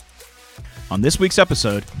On this week's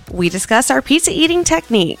episode, we discuss our pizza eating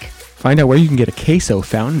technique. Find out where you can get a queso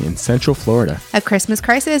fountain in Central Florida. A Christmas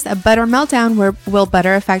crisis, a butter meltdown. Will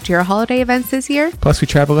butter affect your holiday events this year? Plus, we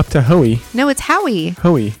travel up to Hoey No, it's Howie.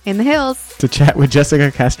 In the hills. To chat with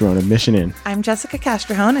Jessica Castrone of Mission Inn. I'm Jessica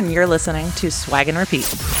Castrone, and you're listening to Swag and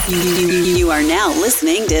Repeat. You are now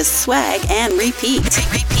listening to Swag and Repeat.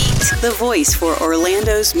 The voice for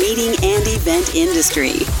Orlando's meeting and event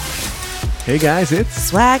industry. Hey guys, it's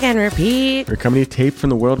Swag and Repeat. We're coming to you taped from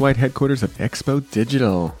the worldwide headquarters of Expo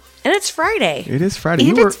Digital. And it's Friday. It is Friday.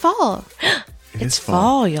 And it's fall. It's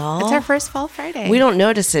fall, y'all. It's our first fall Friday. We don't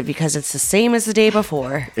notice it because it's the same as the day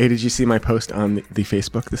before. Hey, did you see my post on the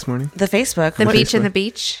Facebook this morning? The Facebook. The What? beach and Facebook? the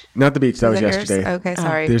beach. Not the beach. That was Is yesterday. yours? Okay,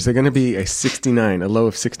 sorry. There's going to be a low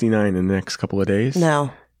of 69 in the next couple of days.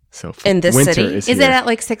 No. So In this winter city? is Is here. it at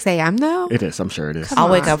like 6 a.m. though? It is. I'm sure it is. I'll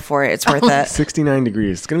wake up for it. It's worth it. 69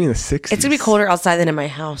 degrees. It's going to be in the 60s. It's going to be colder outside than in my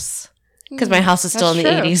house. Because my house is still in the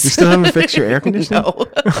That's true. 80s. You still haven't fixed your air conditioning? No.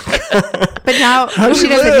 But now do she you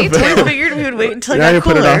doesn't live? need I to. figured we would wait until it Now got you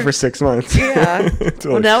cooler. put it off for 6 months. Yeah.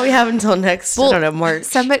 Well, now we have until next, I don't know, March.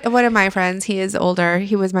 One of my friends, he is older.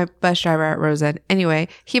 He was my bus driver at Rosen. Anyway,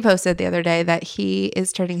 he posted the other day that he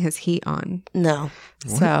is turning his heat on. No.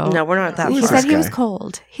 So No, we're not that Who he is far. said he was guy?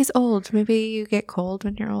 cold. He's old. Maybe you get cold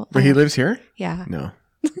when you're old. But he lives here? Yeah. No.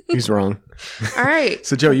 He's wrong. All right.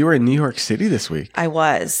 So, Joe, you were in New York City this week. I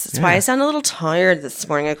was. That's why I sound a little tired this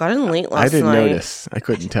morning. I got in late last I didn't night. notice. I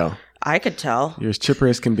couldn't tell. I could tell. You're as chipper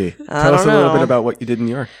as can be. I Tell us a don't little bit know. about what you did in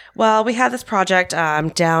New York. Well, we had this project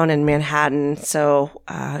down in Manhattan, so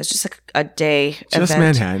it's just like a day Just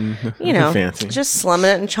event. Manhattan. You know, fancy. just slumming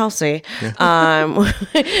it in Chelsea,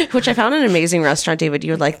 which I found an amazing restaurant. David,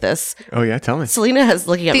 you would like this. Oh, yeah? Tell me. Selena has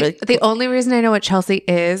looking at me. The only reason I know what Chelsea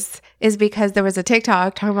is because there was a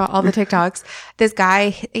TikTok talking about all the TikToks. This guy,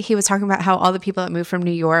 he was talking about how all the people that moved from New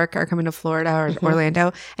York are coming to Florida or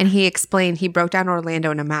Orlando. And he broke down Orlando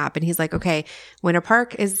in a map. And he's like, okay, Winter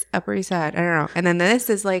Park is Upper East Side. I don't know. And then this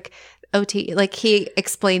is like OT. Like he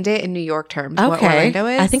explained it in New York terms, what Okay, Orlando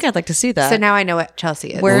is. I think I'd like to see that. So now I know what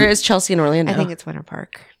Chelsea is. Where is Chelsea and Orlando? I think it's Winter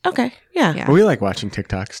Park. Okay, yeah. Yeah. Well, we like watching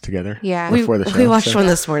TikToks together. Yeah. Before the show. We watched so- one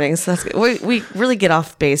this morning, so that's good. We really get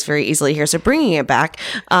off base very easily here. So bringing it back,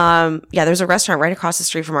 there's a restaurant right across the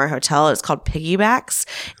street from our hotel. It's called Piggybacks,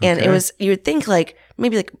 and Okay. it was, you would think like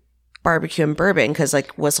maybe like barbecue and bourbon because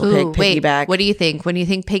like Whistle Pig, Ooh, wait, Piggyback. what do you think? When you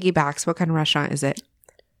think piggybacks, what kind of restaurant is it?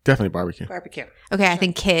 Definitely barbecue. Barbecue. Okay, I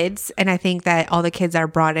think kids, and I think that all the kids are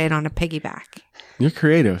brought in on a piggyback. You're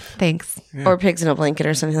creative. Thanks. Or pigs in a blanket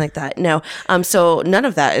or something like that. No. So none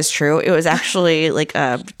of that is true. It was actually like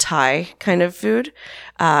a Thai kind of food.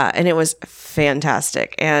 And it was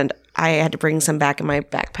fantastic. And I had to bring some back in my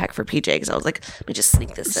backpack for PJ because I was like, let me just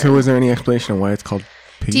sneak this in. So, was there any explanation on why it's called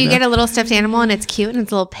piggyback? Do you get a little stuffed animal and it's cute and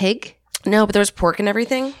it's a little pig? No, but there was pork and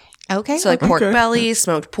everything. Okay. So like okay. pork Okay. belly,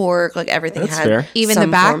 smoked pork, like everything That's had fair. Even some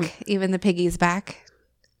the back, form. even the piggy's back.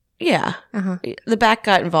 Yeah. Uh-huh. The back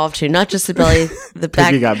got involved too, not just the belly, the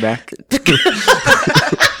back. Piggy got back.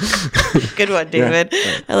 Good one, David.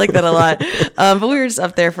 I like that a lot. But we were just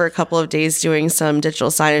up there for a couple of days doing some digital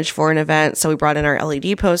signage for an event. So we brought in our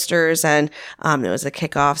LED posters and it was a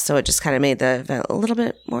kickoff. So it just kind of made the event a little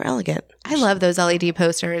bit more elegant. I love those LED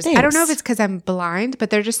posters. I don't know if Thanks. it's because I'm blind, but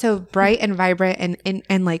they're just so bright and vibrant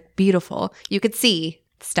and like beautiful. You could see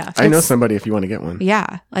stuff. I know It's- somebody if you want to get one.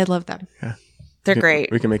 Yeah, I love them. They're great.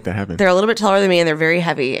 We can make that happen. They're a little bit taller than me and they're very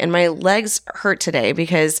heavy. And my legs hurt today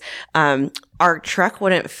because our truck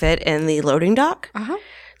wouldn't fit in the loading dock. Uh-huh.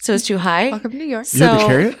 So it's too high. Welcome to New York. You had to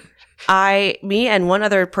carry it? Me and one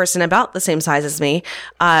other person about the same size as me,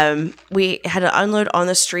 we had to unload on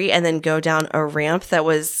the street and then go down a ramp that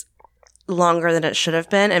was longer than it should have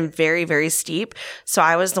been and very, very steep. So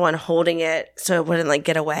I was the one holding it so it wouldn't like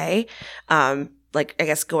get away. Like I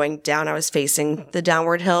guess going down, I was facing the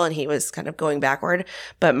downward hill and he was kind of going backward,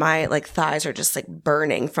 but my like thighs are just like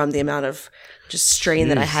burning from the amount of just strain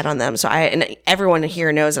that I had on them. So and everyone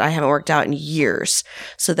here knows that I haven't worked out in years.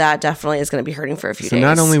 So that definitely is going to be hurting for a few So days.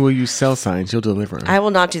 not only will you sell signs, you'll deliver them. I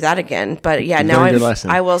will not do that again. But yeah, You've now learned your lesson.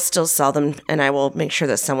 I will still sell them and I will make sure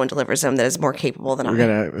that someone delivers them that is more capable than We're I.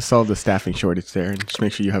 going to solve the staffing shortage there and just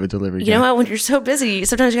make sure you have a delivery. You know what? When you're so busy,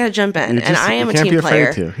 sometimes you got to jump in. And I am a team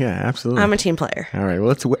player. Yeah, absolutely. I'm a team player. All right.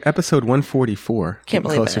 Well, it's episode 144. Can't Getting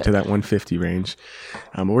believe closer it. to that 150 range.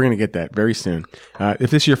 But we're going to get that very soon.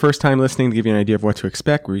 If this is your first time listening, to give you an idea of what to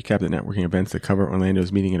expect. We recap the networking events that cover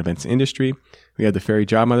Orlando's meeting and events industry. We have the Fairy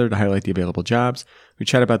Job Mother to highlight the available jobs. We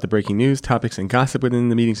chat about the breaking news, topics, and gossip within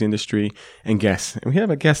the meetings industry, and guests. And we have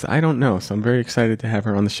a guest I don't know, so I'm very excited to have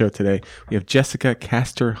her on the show today. We have Jessica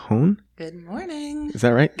Castor-Hone. Good morning. Is that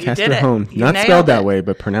right? You did it. Castor-Hone. You Not nailed spelled that it. way,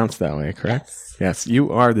 but pronounced that way, correct? Yes.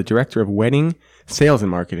 You are the Director of Wedding Sales and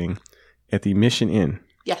Marketing at the Mission Inn.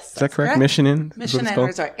 Yes. Is that correct? Mission Inn? Mission Inn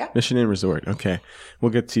Resort, yeah. Mission Inn Resort. Okay.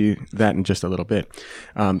 We'll get to that in just a little bit.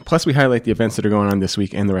 Plus, we highlight the events that are going on this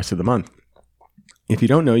week and the rest of the month. If you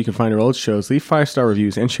don't know, you can find our old shows, leave 5-star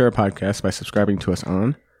reviews, and share a podcast by subscribing to us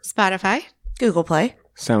on Spotify, Google Play,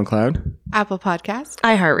 SoundCloud, Apple Podcast,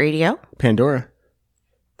 iHeartRadio, Pandora.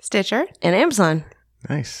 Stitcher. and Amazon.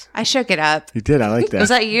 Nice. I shook it up. You did. I like that. Was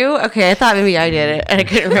that you? Okay, I thought maybe I did it, and I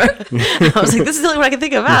couldn't remember. I was like, this is the only one I can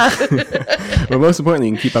think of. But most importantly,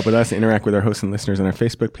 you can keep up with us and interact with our hosts and listeners on our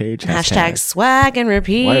Facebook page. Hashtag swag and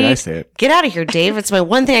repeat. Why did I say it? Get out of here, Dave. It's my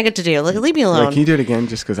one thing I get to do. Leave me Wait, alone. can you do it again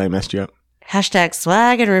just because I messed you up? Hashtag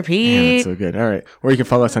swag and Yeah, repeat. that's so good. All right. Or you can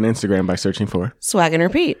follow us on Instagram by searching for. Swag and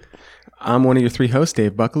repeat. I'm one of your 3 hosts,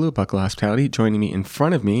 Dave Bucklew, Buckle Hospitality. Joining me in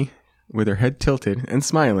front of me, with her head tilted and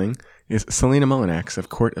smiling, is Selena Mullinax of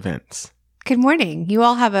Court Events. Good morning. You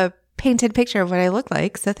all have a painted picture of what I look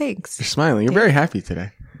like, so thanks. You're smiling. You're very happy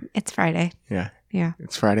today. It's Friday. Yeah. Yeah.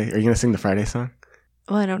 It's Friday. Are you going to sing the Friday song?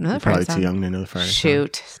 Well, I don't know the You're probably Friday too song. young to know the Friday song.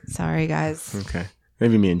 Shoot. Sorry, guys. Okay.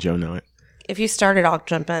 Maybe me and Joe know it. If you started, I'll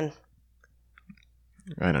jump in.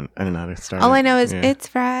 I don't know how to start. All it. I know is Yeah. it's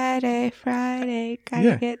Friday, gotta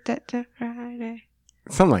Yeah. get to Friday.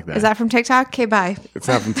 Something like that. Is that from TikTok? Okay, bye. It's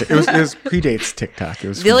not from. It was predates TikTok. It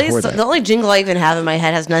was The before that. only jingle I even have in my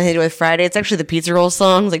head has nothing to do with Friday. It's actually the pizza roll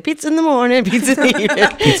song. Like pizza in the morning, pizza in the evening.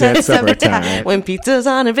 Pizza at supper time. When pizza's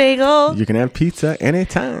on a bagel. You can have pizza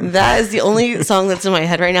anytime. That is the only song that's in my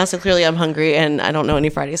head right now. So clearly I'm hungry and I don't know any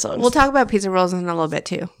Friday songs. We'll talk about pizza rolls in a little bit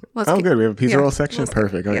too. Let's Oh, keep- good. We have a pizza yeah. roll section.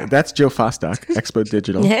 Perfect. Okay. yeah. That's Joe Fostock, Expo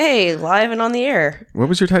Digital. Hey, live and on the air. What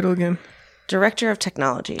was your title again? Director of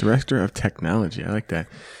Technology. Director of Technology. I like that.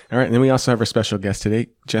 All right. And then we also have our special guest today,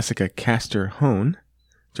 Jessica Castor-Hone,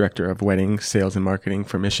 Director of Wedding Sales and Marketing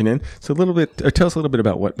for Mission Inn. So tell us a little bit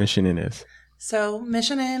about what Mission Inn is. So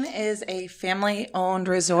Mission Inn is a family-owned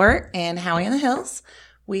resort in Howie in the Hills.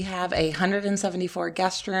 We have 174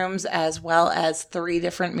 guest rooms as well as 3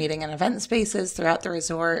 different meeting and event spaces throughout the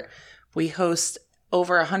resort. We host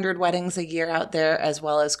over 100 weddings a year out there, as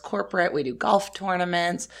well as corporate. We do golf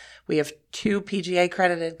tournaments. We have 2 PGA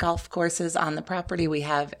accredited golf courses on the property. We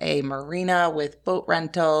have a marina with boat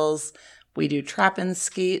rentals. We do trap and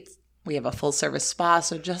skeet. We have a full service spa.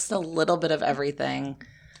 So just a little bit of everything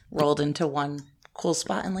rolled into one cool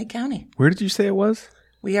spot in Lake County. Where did you say it was?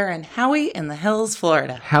 We are in Howie in the Hills,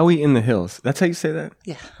 Florida. Howie in the Hills. That's how you say that?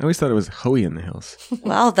 Yeah. I always thought it was Hoey in the Hills.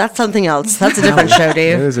 Well, that's something else. That's a different show, It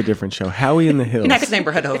Dave. is a different show. Howie in the Hills. Next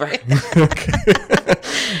neighborhood over.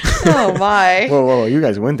 Oh, my. Whoa. You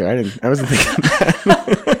guys went there. I wasn't thinking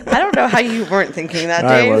that. I don't know how you weren't thinking that,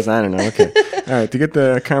 I Dave. was. I don't know. Okay. All right. To get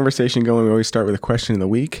the conversation going, we always start with a question of the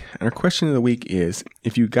week. And our question of the week is,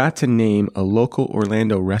 if you got to name a local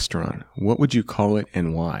Orlando restaurant, what would you call it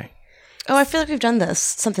and why? Oh, I feel like we've done this.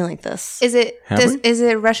 Something like this. Is it Have we? is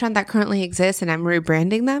it a restaurant that currently exists and I'm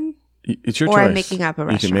rebranding them? It's your Or choice. I'm making up a You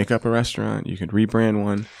can restaurant. make up a restaurant. You could rebrand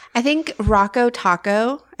one. I think Rocco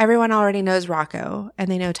Taco. Everyone already knows Rocco and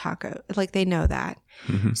they know Taco. Like they know that.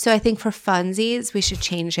 Mm-hmm. So I think for funsies, we should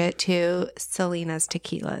change it to Selena's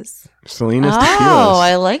Tequilas. Selena's Oh, Tequilas.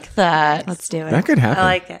 I like that. Let's do it. That could happen. I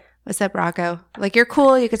like it. What's up, Rocco? Like you're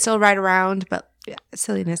cool. You could still ride around, but yeah,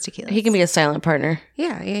 Selena's Tequilas. He can be a silent partner.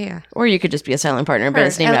 Yeah. Or you could just be a silent partner, but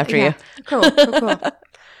it's named after you. Cool.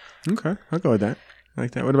 Okay. I'll go with that. I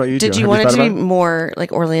like that. What about you, Did Joe? you Have want it thought to be about more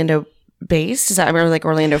like Orlando based? Is that more like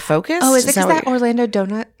Orlando focused? Oh, is it because what that Orlando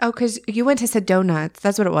donut? Oh, because you went to Sedonuts.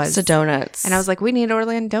 That's what it was. Sedonuts. And I was like, we need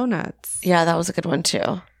Orlando donuts. yeah, that was a good one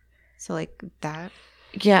too. So like that.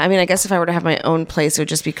 Yeah, I mean, I guess if I were to have my own place, it would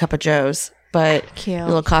just be Cup of Joe's, but Cute. a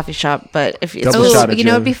little coffee shop. But if it's Double Oh, shot of you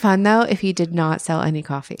know, it'd Joe. be fun though if you did not sell any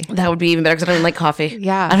coffee. that would be even better because I don't even like coffee.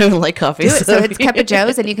 Yeah. I don't even like coffee. Do it. So it's Cup of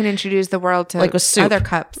Joe's, and you can introduce the world to Like with soup. other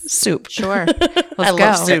cups. soup. Sure. Let's I go.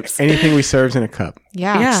 love soups. anything we serves in a cup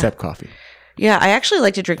Yeah. Yeah. except coffee? Yeah, I actually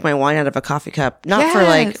like to drink my wine out of a coffee cup, not for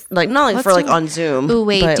Yes. not like Let's for like do- on Zoom. Ooh,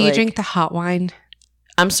 wait. but, Do you like- drink the hot wine?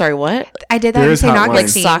 I'm sorry, what? I did that There in is St. hot wine. Like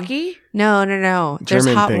Augustine. sake? No. There's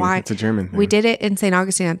German hot thing. wine. It's a German thing. We did it in St.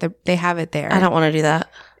 Augustine. They have it there. I don't want to do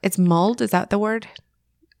that. It's mulled. Is that the word?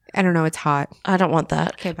 I don't know. It's hot. I don't want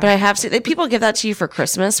that. Okay, bye. But I have seen people give that to you for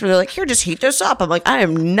Christmas where they're like, here, just heat this up. I'm like, I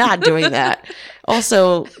am not doing that.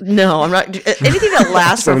 Also, no, I'm not. Anything that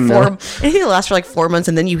lasts for anything that lasts for like 4 months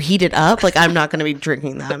and then you heat it up, like I'm not going to be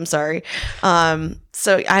drinking that. I'm sorry.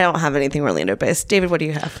 So I don't have anything Orlando based. David, what do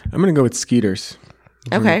you have? I'm going to go with skeeters.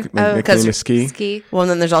 Okay. My nickname is Ski. Ski. Well, and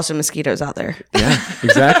then there's also mosquitoes out there. Yeah,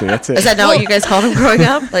 exactly. That's it. Is that not what you guys called them growing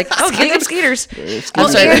up? Like, oh, get them skeeters. I'm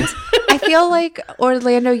sorry. And I feel like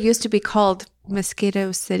Orlando used to be called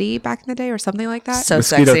Mosquito City back in the day or something like that. So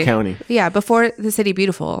Mosquito sexy. County. Yeah, before the City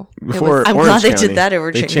Beautiful. Before I'm Orange glad they County, did that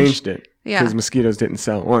over They change. changed it. Yeah. Because mosquitoes didn't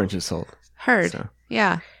sell. Oranges sold. Heard. So.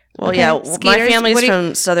 Yeah. Well, Okay, yeah, my skeeters. family's What do you-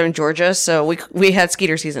 from southern Georgia, so we had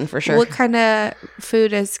skeeter season for sure. What kind of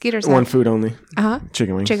food is Skeeters? One food only. Uh huh.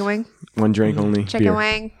 Chicken wings. Chicken wing. One drink only. Chicken beer.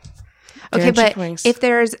 wing. Beer Okay, and but chicken wings. if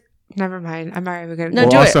there's never mind, I'm already gonna No,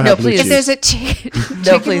 We'll do it. also No, have blue please. if cheese. there's a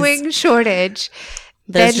chicken please. wing shortage,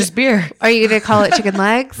 There's then just beer. Are you gonna call it chicken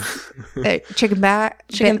legs, chicken back,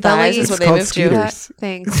 Chicken belly? thighs is It's what they called moved to. Skeeters.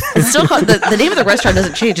 Thanks. It's still called, the name of the restaurant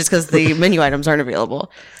doesn't change just because the menu items aren't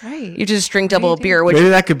available. Right. You just drink double beer, which Maybe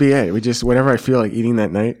that could be it. We just, whatever I feel like eating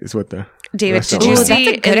that night is what the David, restaurant did you was. see that's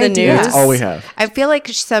a in good the idea. news? That's all we have. I feel like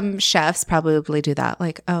some chefs probably do that.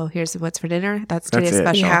 Like, oh, here's what's for dinner. That's today's it.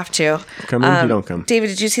 special. You have to. Come in, you don't come. David,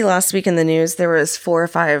 did you see last week in the news there was 4 or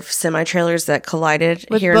 5 semi-trailers that collided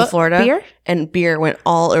With here in Florida? beer? And beer went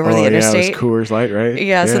all over Oh, the yeah, it was interstate. Coors Light, right?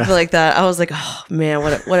 Yeah, something like that. I was like, oh man,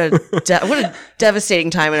 what a devastating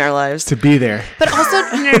time in our lives. To be there. But also,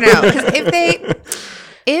 no. Because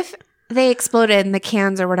if they exploded and the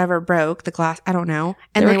cans or whatever broke, the glass, I don't know,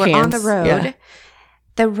 and There they were were on the cans, road, yeah.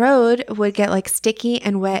 the road would get like sticky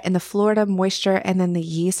and wet, and the Florida moisture, and then the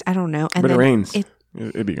yeast, I don't know. And But it then rains.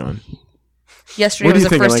 It'd be gone. Yesterday What do was you the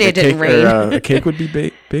think? first Like day a it didn't cake, rain. or, a cake would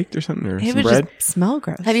be baked or something, or it some would bread? just smell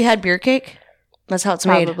gross. Have you had beer cake? That's how it's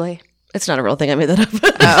made. Probably. It's not a real thing. I made that up.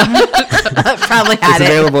 Probably It's had it.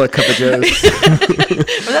 available at Cup of Joe's.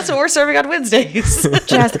 But that's what we're serving on Wednesdays.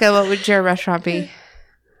 Jessica, what would your restaurant be?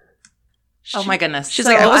 Oh my goodness. She's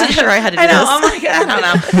like, I wasn't sure I had to do I know. this. Oh my God. I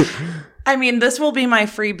don't know. I mean, this will be my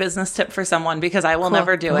free business tip for someone because I will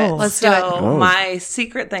never do it. Let's do it. Oh. My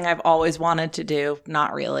secret thing I've always wanted to do,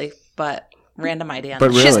 not really, but random idea. But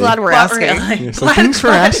really. She's glad we're But asking. really. Yeah, so thanks for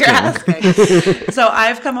Glad you're asking. asking. So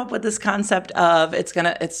I've come up with this concept of it's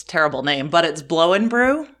a terrible name, but it's blow and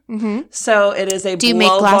brew. Mm-hmm. So it is a Do you blow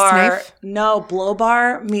make glass bar. knife? No, blow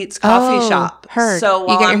bar meets coffee Oh, shop. heard. So You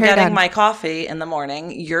while get your I'm hair getting done. my coffee in the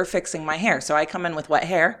morning, you're fixing my hair. So I come in with wet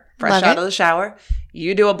hair, fresh Love out it. of the shower.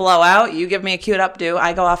 You do a blowout. You give me a cute updo.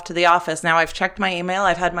 I go off to the office. Now I've checked my email.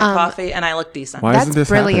 I've had my coffee, and I look decent. Why That's isn't this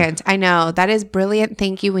happening? brilliant. I know. That is brilliant.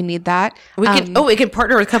 Thank you. We need that. We can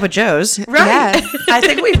partner with Cup of Joe's. Right. Yes. I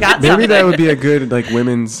think we've got Maybe something. that would be a good like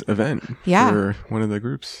women's event Yeah. for one of the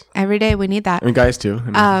groups. Every day we need that. I mean, guys too.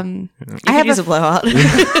 I mean, I have use a blowout.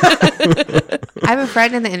 I have a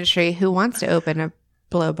friend in the industry who wants to open a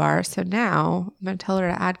blow bar. So now I'm going to tell her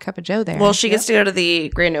to add Cup of Joe there. Well, she gets to go to the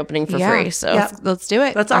grand opening for free. So Yep. let's do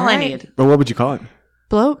it. That's all I right. need. but what would you call it?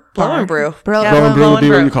 Blow Blow and brew. Blow, Yeah. Blow and brew blow would be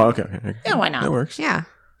and what brew. you call it. Okay. Yeah, why not? That works. Yeah.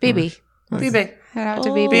 BB. BB. Head out to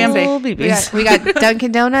Oh, BB. B&B. BBs. We got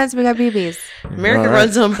Dunkin' Donuts. We got BBs. America All right.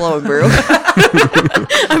 runs on blow and brew.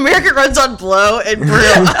 America runs on blow and brew.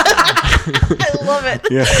 I love it.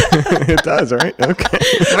 Yeah, it does. Right. Okay.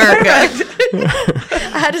 America.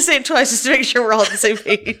 I had to say it twice just to make sure we're all on the same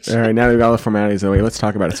page. All right. Now that we've got all the formalities away, let's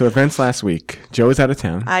talk about it. So events last week. Joe was out of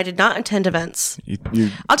town. I did not attend events. You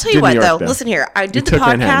I'll tell did you what, New York, though. Listen here. I did the took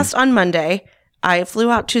podcast Manhattan. on Monday. I flew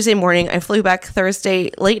out Tuesday morning. I flew back Thursday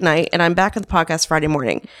late night, and I'm back on the podcast Friday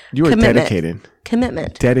morning. You were Commitment. dedicated.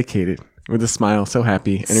 Commitment. Dedicated. With a smile. So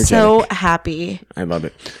happy. Energetic. So happy. I love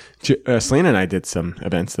it. Selena and I did some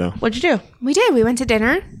events though. What'd you do? We did. We went to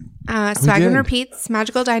dinner. Swag and did. Repeats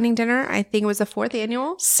Magical Dining Dinner. I think it was the 4th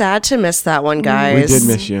annual. Sad to miss that one, We guys. did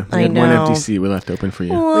miss you. We I had know. one empty seat we left open for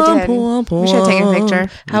you. We did. We should have taken a picture.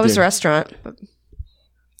 How was did. the restaurant?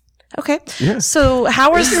 Okay. Yeah. So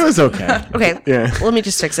how was It was okay. okay? Yeah. Let me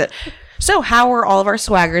just fix it. So how are all of our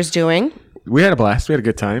swaggers doing? We had a blast. We had a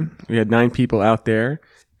good time. We had 9 people out there.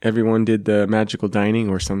 Everyone did the magical dining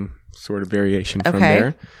or some sort of variation from Okay.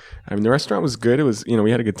 there. I mean, the restaurant was good. It was,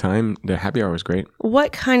 we had a good time. The happy hour was great.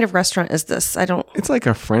 What kind of restaurant is this? I don't. It's like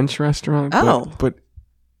a French restaurant. Oh. But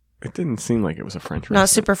it didn't seem like it was a French Not restaurant.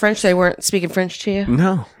 super French. They weren't speaking French to you.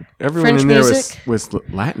 No. Everyone French in there music? was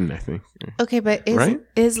Latin, I think. Okay, but Right?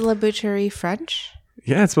 is La Boucherie French?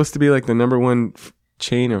 Yeah, it's supposed to be like the number one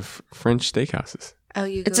chain of French steakhouses. Oh,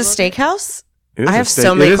 you. It's a Googled it? steakhouse. It is I a have steak-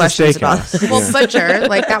 so it many is a questions about steakhouse. this. Well, Yeah. butcher.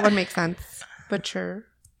 Like that would make sense. Butcher.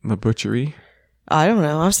 La Butcherie. I don't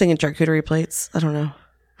know. I was thinking charcuterie plates. I don't know.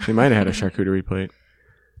 They might have had a charcuterie plate.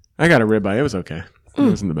 I got a ribeye. It was okay. It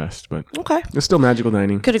wasn't the best, but Okay. it's still magical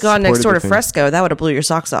dining. Could have gone next door Supported to the thing. Fresco. That would have blew your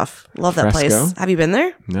socks off. Love that place. Fresco? Have you been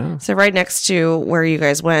there? No. So right next to where you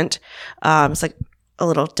guys went, it's like a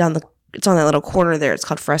little it's on that little corner there. It's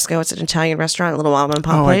called Fresco. It's an Italian restaurant, a little mom and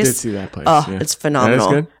pop Oh, place. I did see that place. Oh, yeah. it's phenomenal.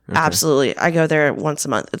 That is good? Okay. Absolutely. I go there once a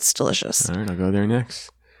month. It's delicious. All right, I'll go there next.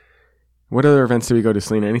 What other events did we go to,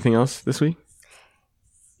 Selena? Anything else this week?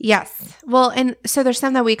 Yes. Well, and so there's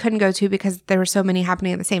some that we couldn't go to because there were so many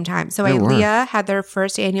happening at the same time. So There were. ILEA had their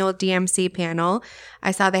first annual DMC panel. I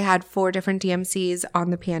saw they had 4 different DMCs on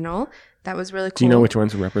the panel. That was really cool. Do you know which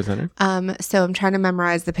ones were represented? So I'm trying to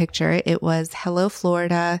memorize the picture. It was Hello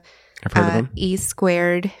Florida, I've heard of them. E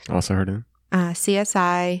Squared, Also heard of them.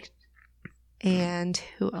 CSI, and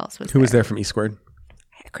who else was Who was there from E Squared?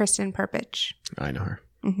 Kristen Perpich. I know her.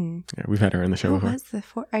 Mm-hmm. Yeah, we've had her on the show Who before. was the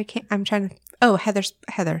 4? I can't. I'm trying to. Oh,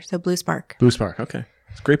 Heather. So Blue Spark. Blue Spark. Okay.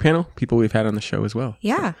 It's a great panel. People we've had on the show as well.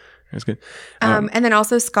 Yeah. That's good. And then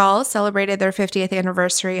also Skull celebrated their 50th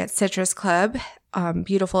anniversary at Citrus Club.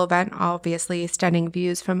 Beautiful event, obviously stunning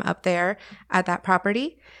views from up there at that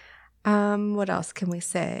property. What else can we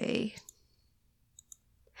say?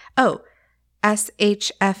 Oh,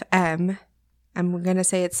 SHFM. I'm going to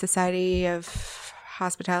say it's Society of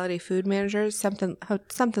Hospitality Food Managers, something like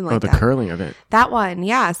the that. curling event. That one,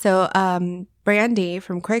 yeah. So Brandy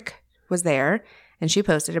from Quick was there, and she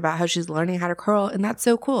posted about how she's learning how to curl, and that's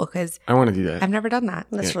so cool because I want to do that. I've never done that.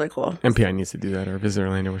 That's really cool. MPI needs to do that, or Visit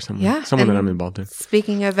Orlando, or someone. Yeah, Someone that and I'm involved in.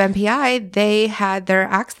 Speaking of MPI, they had their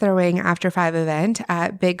axe throwing after 5 event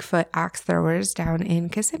at Bigfoot Axe Throwers down in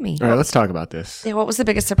Kissimmee. All right, let's talk about this. Yeah, what was the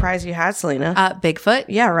biggest surprise you had, Selena? Bigfoot.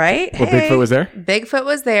 yeah, right? Well, Bigfoot was there. Bigfoot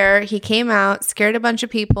was there. He came out, scared a bunch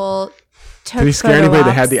of people. Did he scare anybody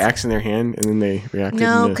that had the axe? axe in their hand and then they reacted?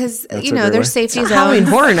 No, in the because, not you so know, great there's way? safety Halloween zones.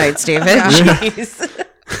 Horror Nights, David.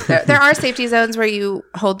 Jeez. There are safety zones where you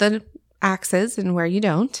hold the axes and where you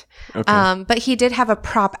don't. Okay. But he did have a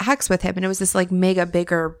prop axe with him, and it was this like mega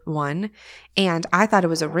bigger one. And I thought it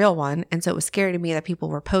was a real one. And so it was scary to me that people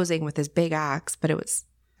were posing with this big axe, but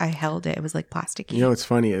I held it. It was like plasticky. You know what's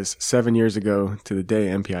funny is 7 years ago to the day,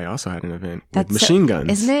 MPI also had an event That's with machine guns.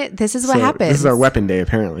 Isn't it? This is what So happens. This is our weapon day,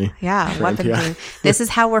 apparently. Yeah, for weapon MPI. thing. This is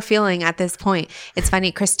how we're feeling at this point. It's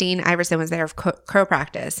funny. Christine Iverson was there of crow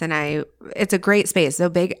practice, and it's a great space. So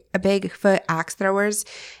Bigfoot Axe Throwers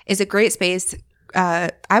is a great space. I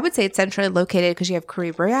would say it's centrally located because you have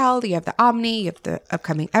Caribe Royale, you have the Omni, you have the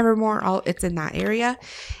upcoming Evermore. It's in that area,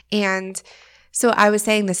 and so I was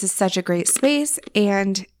saying this is such a great space,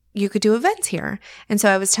 and you could do events here. And so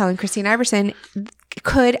I was telling Christine Iverson,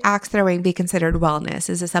 could axe throwing be considered wellness?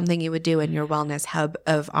 Is this something you would do in your wellness hub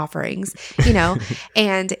of offerings? You know,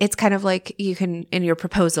 and it's kind of like you can, in your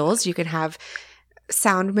proposals, you can have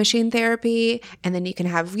sound machine therapy, and then you can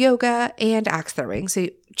have yoga and axe throwing. So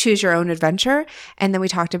you choose your own adventure. And then we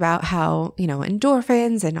talked about how, you know,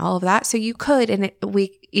 endorphins and all of that. So you could, and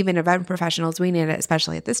even event professionals, we need it,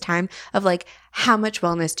 especially at this time, of like, how much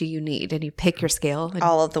wellness do you need? And you pick your scale and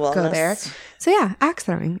All of the wellness. go there. So yeah, axe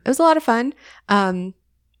throwing. It was a lot of fun.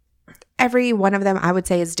 Every one of them I would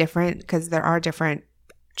say is different because there are different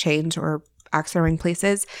chains or axe throwing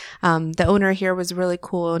places. The owner here was really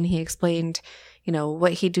cool, and he explained, you know,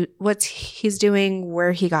 what he's doing,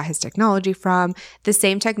 where he got his technology from. The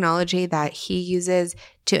same technology that he uses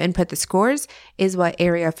to input the scores is what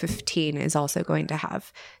Area 15 is also going to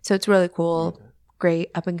have. So it's really cool. Great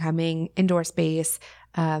up and coming indoor space.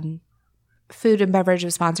 Food and beverage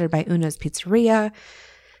was sponsored by Uno's Pizzeria.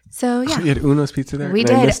 So yeah, You had Uno's Pizza there? we And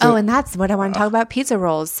I did. missed Oh, it? and that's what I want to talk about, pizza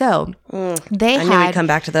rolls. So they I knew had we'd come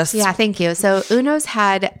back to this. yeah, thank you. So Uno's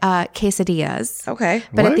had quesadillas, Okay.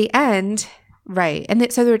 but What? at the end, right,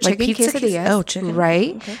 and so there were Like chicken pizza quesadillas. Oh, chicken.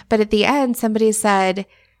 right? Okay. But at the end, somebody said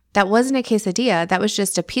that wasn't a quesadilla. That was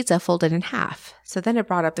just a pizza folded in half. So then it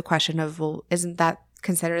brought up the question of, well, isn't that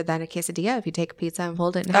considered then a quesadilla if you take a pizza and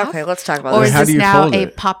fold it in half? Okay, let's talk about Or Wait, is this. how this do you now fold a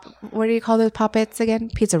it? pop? What do you call those poppets again?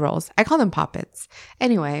 Pizza rolls. I call them poppets.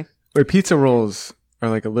 Anyway, Wait, pizza rolls are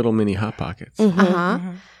like a little mini Hot Pockets. uh-huh.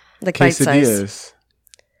 Like bite size. Quesadillas.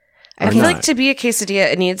 I are feel not. like to be a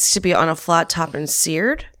quesadilla, it needs to be on a flat top and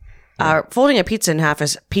seared. Folding a pizza in half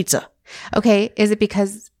is pizza. Okay, is it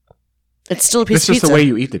because It's still a piece It's of just pizza. the way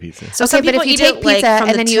you eat the pizza. So okay, some but people if you eat take it, like, pizza from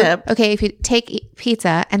and the then you tip. if you take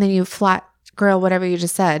pizza and then you flat grill whatever you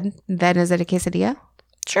just said, then is it a quesadilla?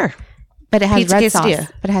 Sure. But it has Pizza red quesadilla.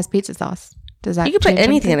 sauce. But it has pizza sauce. Does that You can put change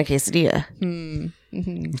anything something? in a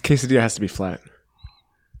quesadilla. Quesadilla has to be flat.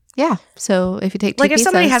 Yeah. So if you take two Like if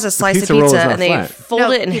somebody pizzas- has a slice of pizza roll is pizza not and they flat. fold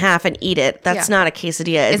No, it in half and eat it, that's Yeah. not a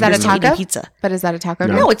quesadilla. is that a It's just eating taco? pizza. But is that a taco?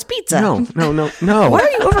 No, it's pizza. No. Why are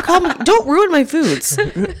you overcomplicating? Don't ruin my foods.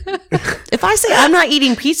 If I say I'm not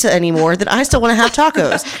eating pizza anymore, then I still want to have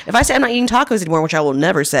tacos. If I say I'm not eating tacos anymore, which I will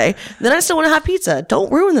never say, then I still want to have pizza.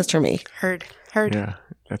 Don't ruin this for me. Heard. Yeah,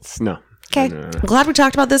 that's no. Okay. No. I'm glad we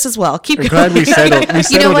talked about this as well. Keep I'm going. glad we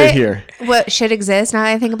settled You know it what? here. What should exist now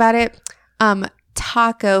that I think about it?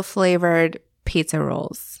 Taco flavored pizza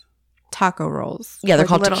rolls. Taco rolls. Yeah, they're Like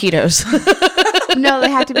called little- taquitos. No, they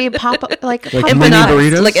have to be like Like popcorn mini sized,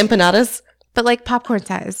 burritos? Like empanadas. but like popcorn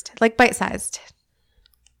sized, like bite sized.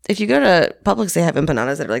 If you go to Publix, they have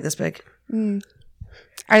empanadas that are like this big.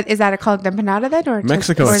 Is that called empanada then, or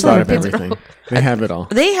Mexico or has is it thought a of pizza everything. roll? They have it all.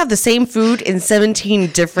 They have the same food in 17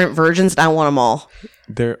 different versions, and I want them all.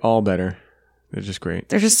 They're all better. They're just great.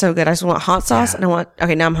 They're just so good. I just want hot sauce, and I want.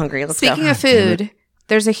 Okay, now I'm hungry. Let's Speaking go. of food,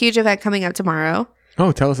 there's a huge event coming up tomorrow.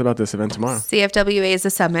 Oh, tell us about this event tomorrow. CFWA is the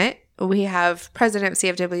summit. We have President of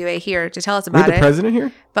CFWA here to tell us We have about the it. president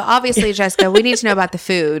here? But obviously, Jessica, we need to know about the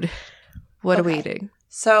food. What are we eating?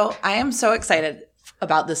 So I am so excited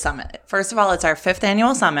about this summit. First of all, it's our 5th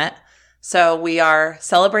annual summit. So we are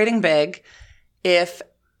celebrating big. If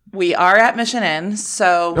we are at Mission Inn,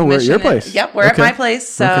 so Oh, we're at your Mission Inn- place. Yep, we're at Okay. my place.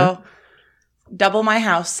 So double my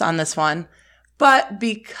house on this one. But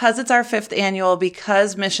because it's our 5th annual,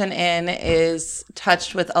 because Mission Inn is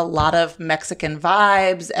touched with a lot of Mexican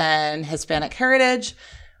vibes and Hispanic heritage,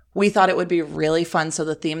 we thought it would be really fun. So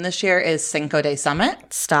the theme this year is Cinco de Summit.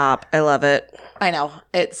 Stop. I love it. I know,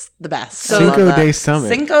 it's the best. So- Cinco love that. Day Summit.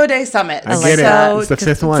 Cinco de Summit. I get So it. It's the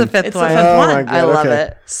fifth one. It's the fifth It's the one. fifth Oh one. my God, I love okay.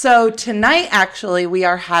 it. So tonight, actually, we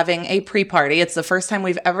are having a pre-party. It's the first time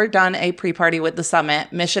we've ever done a pre-party with the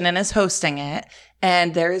summit. Mission Inn is hosting it,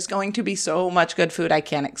 and there is going to be so much good food. I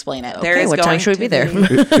can't explain it. There Okay, is what time going should we to be there?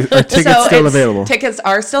 Are tickets So still it's- available? Tickets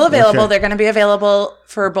are still available. Okay. They're going to be available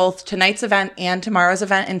for both tonight's event and tomorrow's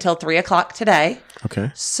event until 3:00 today.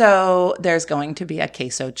 Okay. So there's going to be a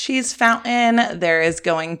queso cheese fountain. There is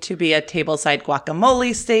going to be a tableside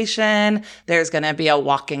guacamole station. There's going to be a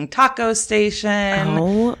walking taco station.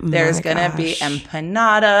 Oh There's my going to be gosh.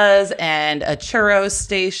 empanadas and a churros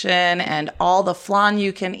station and all the flan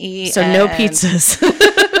you can eat. So no and- pizzas.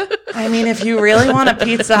 I mean, if you really want a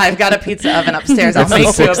pizza, I've got a pizza oven upstairs. I'll It's the make you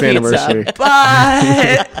a 6th anniversary. pizza.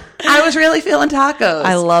 But I was really feeling tacos.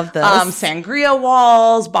 I love this. Sangria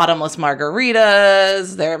walls, bottomless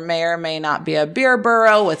margaritas. There may or may not be a beer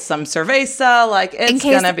burrow with some cerveza. Like, In it's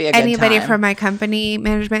case going to be a good anybody time. from my company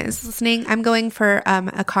management is listening, I'm going for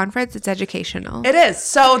a conference. It's educational. It is.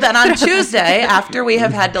 So then on Tuesday, after we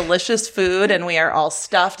have had delicious food and we are all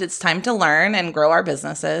stuffed, it's time to learn and grow our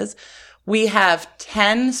businesses. We have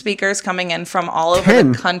 10 speakers coming in from all over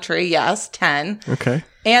 10? the country. Yes, 10. Okay.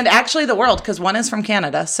 And actually the world, because one is from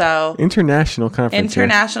Canada. So International conference. here.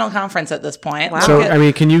 international conference at this point. Wow. So, Look at- I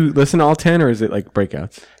mean, can you listen to all 10 or is it like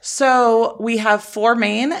breakouts? So we have 4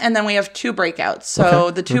 main and then we have 2 breakouts. So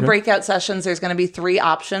Okay, the 2 okay. breakout sessions, there's going to be 3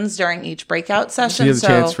 options during each breakout So session. you have a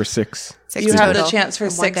chance for 6. you have the total chance for in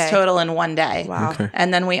one 6 day. total in one day. Wow. Okay.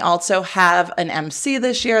 And then we also have an MC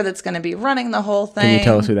this year that's going to be running the whole thing. Can you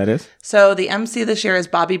tell us who that is? So the MC this year is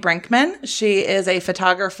Bobby Brinkman. She is a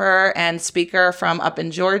photographer and speaker from up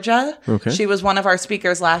in Georgia. Okay. She was one of our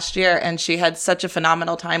speakers last year, and she had such a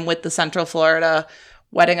phenomenal time with the Central Florida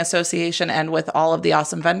Wedding Association and with all of the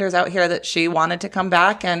awesome vendors out here that she wanted to come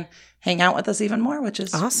back and hang out with us even more, which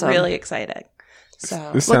is Awesome. really exciting. So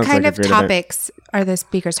This What sounds kind like of a great event. topics are the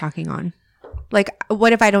speakers talking on? Like,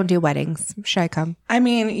 what if I don't do weddings? Should I come? I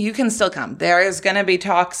mean, you can still come. There is going to be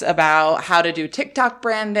talks about how to do TikTok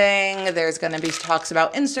branding. There's going to be talks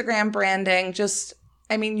about Instagram branding.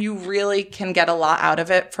 I mean, you really can get a lot out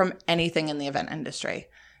of it from anything in the event industry.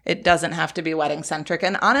 It doesn't have to be wedding centric.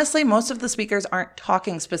 And honestly, most of the speakers aren't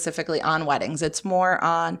talking specifically on weddings. It's more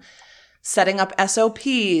on setting up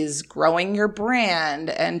SOPs, growing your brand,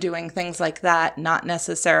 and doing things like that, not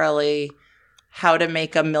necessarily how to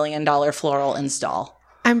make $1 million floral install.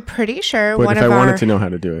 I'm pretty sure But one if of I our wanted to know how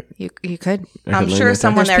to do it, you could. I I'm could learn sure that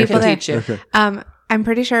someone There's there people can there. teach you. Okay. I'm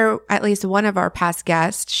pretty sure at least one of our past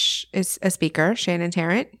guests is a speaker, Shannon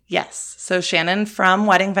Tarrant. Yes. So Shannon from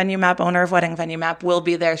Wedding Venue Map, owner of Wedding Venue Map, will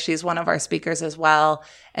be there. She's one of our speakers as well.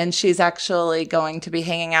 And she's actually going to be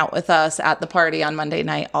hanging out with us at the party on Monday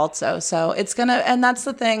night also. So it's going to, and that's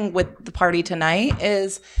the thing with the party tonight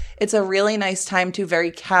is it's a really nice time to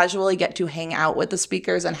very casually get to hang out with the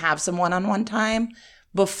speakers and have some one-on-one time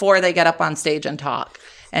before they get up on stage and talk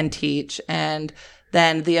and teach. And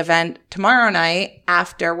Then the event tomorrow night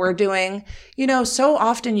after, we're doing, so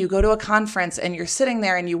often you go to a conference and you're sitting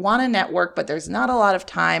there and you want to network, but there's not a lot of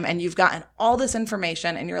time and you've gotten all this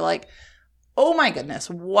information and you're like, oh my goodness,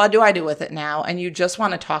 what do I do with it now? And you just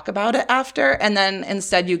want to talk about it after. And then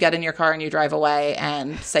instead you get in your car and you drive away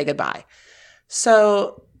and say goodbye.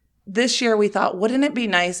 So this year we thought, wouldn't it be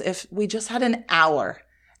nice if we just had an hour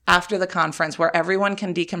after the conference where everyone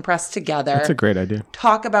can decompress together. That's a great idea.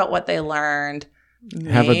 Talk about what they learned.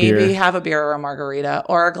 Have a beer. Have a beer or a margarita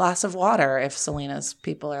or a glass of water if Selena's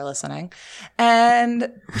people are listening.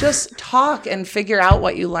 And just talk and figure out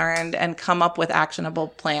what you learned and come up with actionable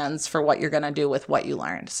plans for what you're going to do with what you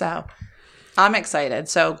learned. So I'm excited.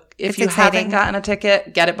 So if you haven't gotten a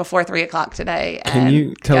ticket, get it before 3:00 today. Can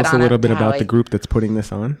you tell us a little bit about the group that's putting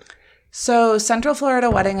this on? So Central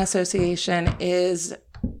Florida Wedding Association is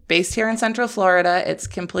based here in Central Florida. It's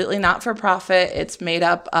completely not-for-profit. It's made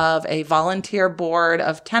up of a volunteer board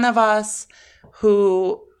of 10 of us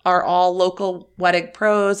who are all local wedding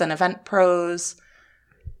pros and event pros.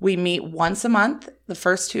 We meet once a month, the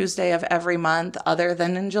first Tuesday of every month, other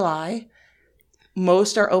than in July.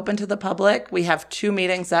 Most are open to the public. We have 2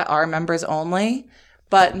 meetings that are members only,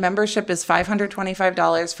 but membership is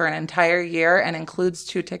 $525 for an entire year and includes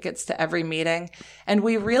 2 tickets to every meeting. And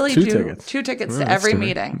we really do 2 tickets to every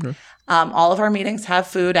meeting. Okay. All of our meetings have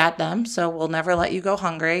food at them, so we'll never let you go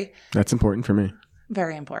hungry. That's important for me.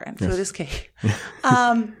 Very important. Yes. Food is key.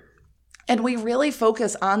 And we really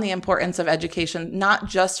focus on the importance of education, not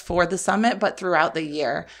just for the summit, but throughout the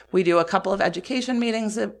year. We do a couple of education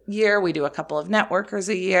meetings a year. We do a couple of networkers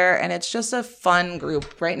a year. And it's just a fun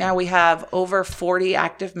group. Right now we have over 40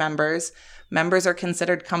 active members. Members are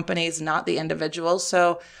considered companies, not the individuals.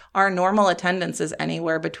 So our normal attendance is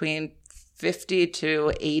anywhere between 50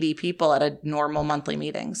 to 80 people at a normal monthly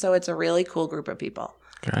meeting. So it's a really cool group of people.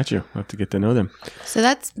 Got you. I'll have to get to know them. So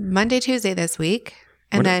that's Monday, Tuesday this week.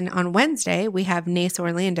 And then on Wednesday, we have NACE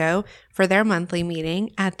Orlando for their monthly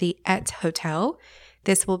meeting at the Et Hotel.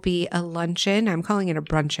 This will be a luncheon. I'm calling it a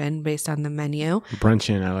brunchin based on the menu.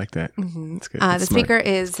 Brunchin, I like that. Mm-hmm. That's good. The speaker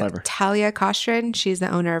is Talia Kostrin. She's the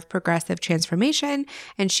owner of Progressive Transformation,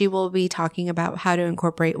 and she will be talking about how to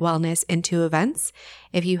incorporate wellness into events.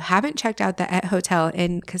 If you haven't checked out the Et Hotel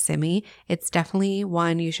in Kissimmee, it's definitely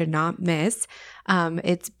one you should not miss.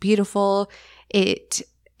 It's beautiful.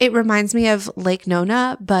 It reminds me of Lake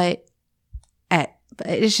Nona, but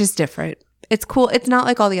it's just different. It's cool. It's not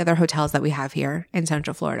like all the other hotels that we have here in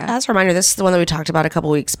Central Florida. As a reminder, this is the one that we talked about a couple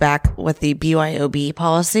weeks back with the BYOB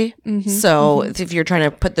policy. Mm-hmm. So if you're trying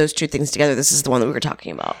to put those 2 things together, this is the one that we were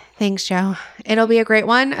talking about. Thanks, Joe. It'll be a great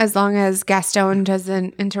one. As long as Gaston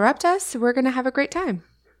doesn't interrupt us, we're going to have a great time.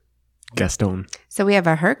 Gaston. So we have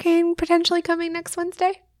a hurricane potentially coming next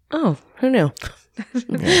Wednesday. Oh, who knew? Yeah,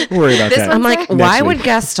 don't worry about that. I'm like, why would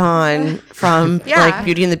Gaston from like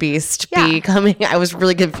Beauty and the Beast be coming? I was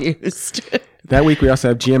really confused. That week we also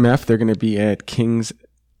have GMF. They're going to be at King's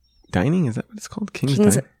Dining. Is that what it's called?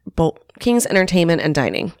 King's Entertainment and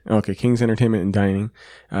Dining. Okay, King's Entertainment and Dining.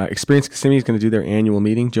 Experience Kissimmee is going to do their annual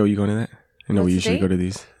meeting. Joe, you going to that? I know we usually go to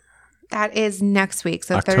these. That is next week.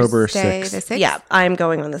 So October Thursday 6th. the 6th. Yeah, I'm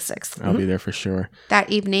going on the 6th. I'll be there for sure. That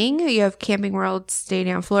evening, you have Camping World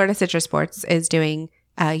Stadium. Florida Citrus Sports is doing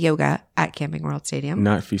yoga at Camping World Stadium.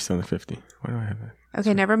 Not Feast on the 50. Why do I have that?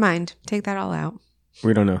 Okay, never mind. Take that all out.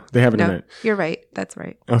 We don't know. They haven't done it. You're right. That's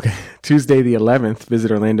right. Okay. Tuesday the 11th,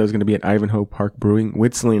 Visit Orlando is going to be at Ivanhoe Park Brewing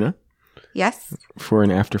with Selena. Yes. For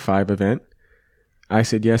an After 5 event. I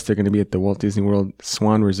said yes. They're going to be at the Walt Disney World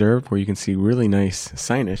Swan Reserve, where you can see really nice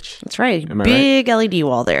signage. That's right. Big right? LED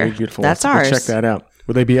wall there. Very beautiful. That's ours. Check that out.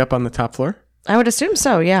 Will they be up on the top floor? I would assume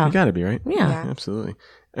so, yeah. You got to be, right? Yeah. Absolutely.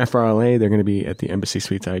 FRLA, they're going to be at the Embassy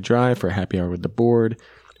Suites I Drive for a happy hour with the board.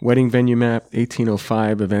 Wedding venue map,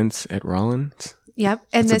 1805 events at Rollins. Yep.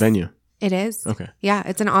 And it's a venue. It is. Okay. Yeah,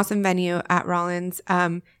 it's an awesome venue at Rollins.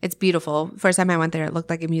 It's beautiful. First time I went there, it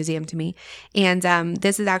looked like a museum to me. And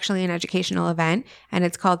this is actually an educational event, and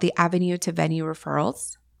it's called the Avenue to Venue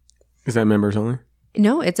Referrals. Is that members only?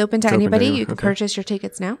 No, it's open to anybody. You can purchase your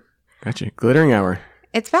tickets now. Gotcha. Glittering Hour.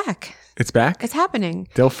 It's back. It's back? It's happening.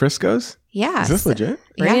 Del Frisco's? Yeah. Is this legit?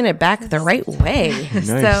 Bringing it back the right way. Nice.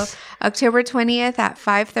 So October 20th at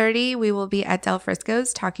 5:30, we will be at Del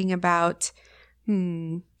Frisco's talking about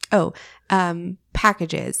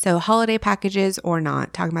packages. So holiday packages or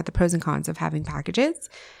not, talking about the pros and cons of having packages.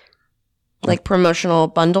 Like promotional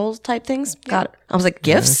bundles type things? Yeah. Got it. I was like,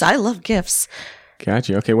 gifts? I love gifts.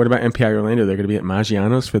 Gotcha. Okay, what about MPI Orlando? They're going to be at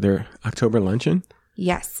Maggiano's for their October luncheon?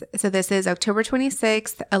 Yes. So this is October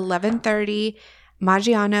 26th, 11:30,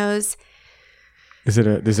 Maggiano's. Is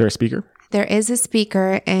there a speaker? There is a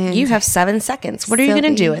speaker, and You have 7 seconds. What are you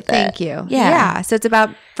going to do with it? Thank you. Yeah. So it's about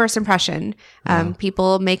first impression.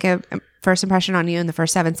 People make a first impression on you in the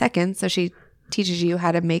first 7 seconds. So she teaches you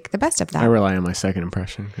how to make the best of that. I rely on my second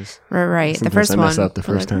impression because Right. The sometimes first I mess one. up the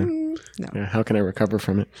first time. No. Yeah, how can I recover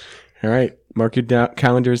from it? All right. Mark your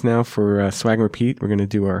calendars now for Swag and Repeat. We're going to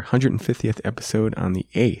do our 150th episode on the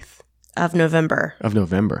 8th Of November. of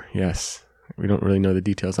November. Yes. We don't really know the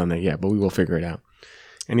details on that yet, but we will figure it out.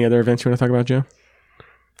 Any other events you want to talk about, Joe?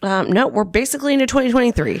 No, we're basically into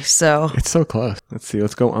 2023. So It's so close. Let's see.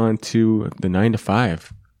 Let's go on to the 9 to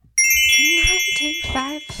 5. 9 to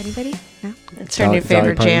 5. Anybody? No. it's our new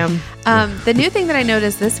favorite Dolly jam. The new thing that I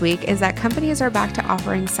noticed this week is that companies are back to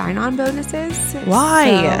offering sign-on bonuses.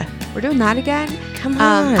 Why? So we're doing that again. Come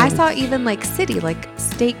on. I saw even like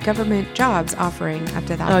state government jobs offering up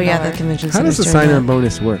to that. Oh, yeah, the convention How does the center's doing sign-on that.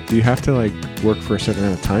 bonus work? Do you have to like work for a certain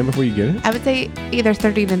amount of time before you get it? I would say either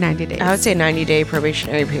 30 to 90 days. I would say 90-day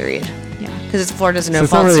probationary period. Yeah. Because Florida's a So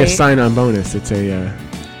it's not no-fault really a state. sign-on bonus. It's a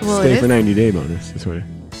Well, it stay is. for 90-day bonus. That's what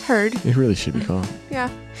Heard. it really should be called. Yeah.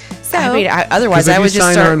 So I mean, otherwise Because if I you would just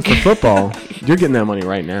sign start. on for football, you're getting that money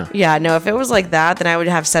right now. Yeah, no, if it was like that, then I would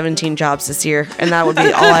have 17 jobs this year, and that would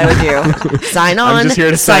be all I would do. Sign on, just here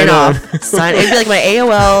to sign sign on. off. It'd be like my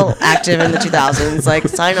AOL active in the 2000s, like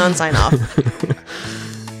sign on, sign off.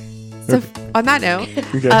 So on that note,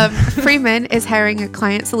 Okay. Freeman is hiring a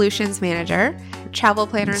client solutions manager. Travel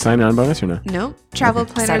planners. Sign-on bonus or no? No. Travel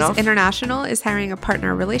Sign Planners off. International is hiring a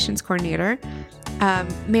partner relations coordinator.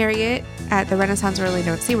 Marriott at the Renaissance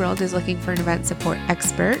Orlando at SeaWorld is looking for an event support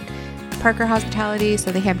expert. Parker Hospitality,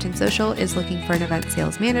 so the Hampton Social, is looking for an event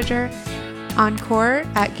sales manager. Encore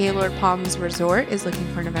at Gaylord Palms Resort is looking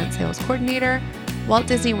for an event sales coordinator. Walt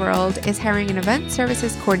Disney World is hiring an event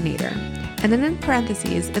services coordinator. And then in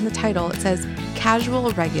parentheses, in the title, it says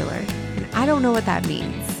casual regular. And I don't know what that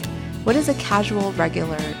means. What is a casual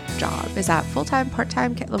regular job? Is that full-time,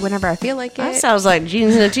 part-time, whenever I feel like That it? sounds like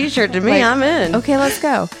jeans and a t-shirt to me. Like, I'm in. Okay, let's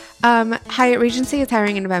go. Hyatt Regency is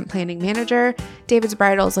hiring an event planning manager. David's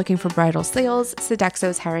Bridal is looking for bridal sales. Sodexo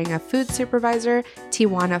is hiring a food supervisor.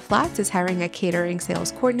 Tijuana Flats is hiring a catering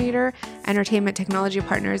sales coordinator. Entertainment Technology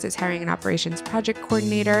Partners is hiring an operations project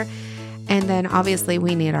coordinator. And then obviously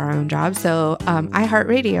we need our own job. So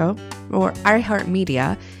iHeartRadio or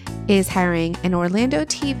iHeartMedia is hiring an Orlando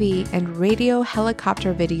TV and radio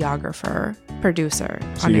helicopter videographer producer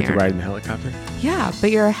So on you get to air. ride in the helicopter? Yeah,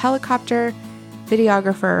 but you're a helicopter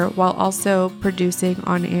videographer while also producing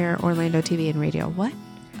on-air Orlando TV and radio. What?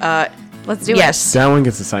 Let's do Yes. That one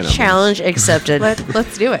gets a sign-on bonus. Challenge accepted. it.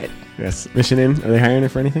 Let's do it. Yes. Mission Inn, are they hiring it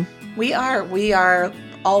for anything? We are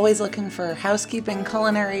always looking for housekeeping,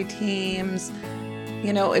 culinary teams.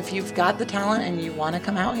 You know, if you've got the talent and you want to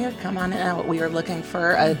come out here, come on out. We are looking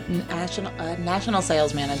for a national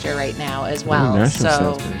sales manager right now as well. national So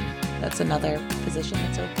sales manager. that's another position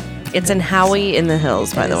that's open. It's in Howie in the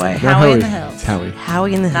Hills, by It the is way. in Not Howie in the Hills. It's Howie.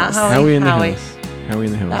 Howie in the Not Hills. Howie. Howie in the Howie. Hills. Howie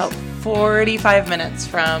in the Hills. About 45 minutes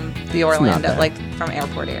from the not Orlando, bad. like from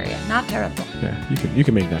airport area. Not terrible. Yeah, you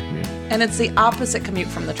can make that commute. And it's the opposite commute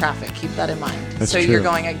from the traffic. Keep that in mind. That's so true. you're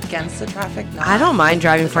going against the traffic. Not I don't mind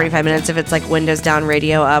driving the 45 traffic. minutes if it's like windows down,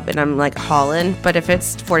 radio up, and I'm like hauling. But if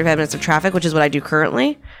it's 45 minutes of traffic, which is what I do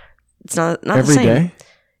currently, it's not Every the same. day?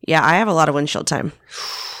 Yeah, I have a lot of windshield time.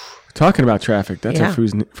 Talking about traffic, that's Yeah.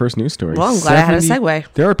 our first news story. Well, I'm glad I had a 70 segue.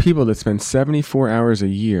 There are people that spend 74 hours a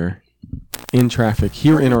year in traffic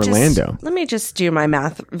here in Orlando. Let me just do my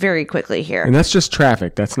math very quickly here. And that's just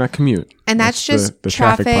traffic. That's not commute. And that's just the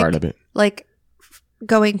traffic traffic part of it. Like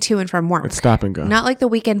going to and from work. It's stop and go. Not like the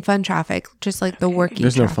weekend fun traffic, just like the working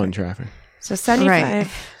There's no traffic. fun traffic. So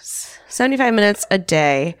 75 minutes a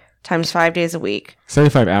day times 5 days a week.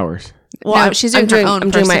 75 hours. Well, No, she's doing her own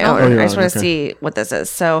I'm doing my personal. own. Oh, your I just own, want to okay. see what this is.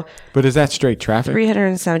 So But is that straight traffic?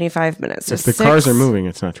 375 minutes. So If the cars are moving,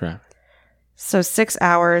 it's not traffic. So 6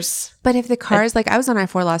 hours. But if the cars, like I was on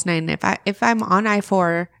I-4 last night, and if I'm on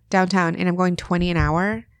I-4 downtown and I'm going 20 an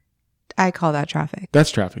hour, I call that traffic.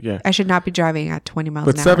 That's traffic, yeah. I should not be driving at 20 miles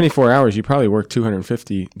But an hour. 74 hours, you probably work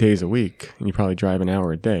 250 days a week, and you probably drive an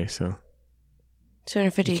hour a day. So you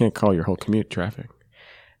 250. can't call your whole commute traffic.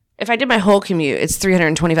 If I did my whole commute, it's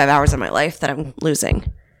 325 hours of my life that I'm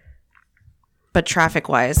losing. But traffic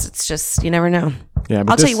wise, it's just, you never know. Yeah,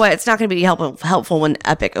 but I'll tell you what, it's not going to be helpful when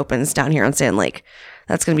Epic opens down here on Sand Lake.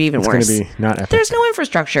 That's going to be even It's worse. going to be not epic. There's no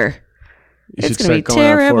infrastructure. You it's should gonna be start going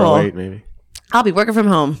out terrible. 408 maybe. I'll be working from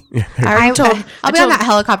home. I'll be on told- that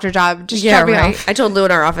helicopter job. Just Yeah, drop me right. off. I told Lou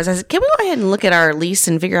in our office, I said, can we go ahead and look at our lease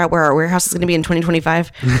and figure out where our warehouse is going to be in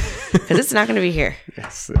 2025? Because it's not going to be here.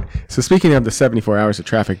 Yes. So speaking of the 74 hours of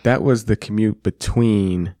traffic, that was the commute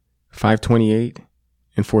between 528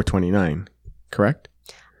 and 429, correct?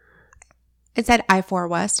 It said I-4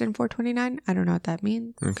 West and 429. I don't know what that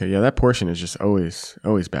means. Okay, yeah, that portion is just always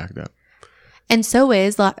backed up. And so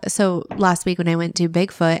last week when I went to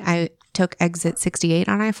Bigfoot, I took exit 68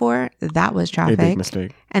 on I-4. That was A traffic. big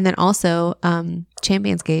mistake. And then also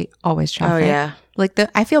Champions Gate, always traffic. Oh, yeah. Like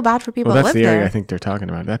I feel bad for people Well, that that's live the area there. I think they're talking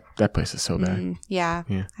about. That place is so bad. Yeah.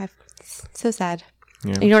 Yeah. So sad.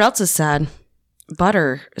 Yeah. You know what else is sad?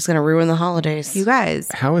 Butter is going to ruin the holidays. You guys,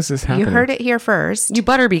 How is this happening? you heard it here first. You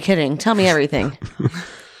better be kidding. Tell me everything.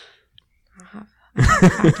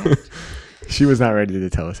 She was not ready to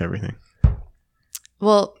tell us everything.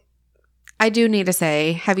 Well, I do need to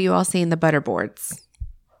say, have you all seen the butter boards?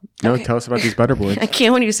 No, tell us about these butter boards. I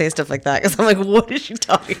can't when you say stuff like that because I'm like, what is she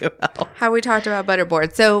talking about? How we talked about butter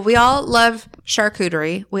boards. So we all love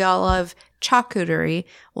charcuterie. We all love charcuterie.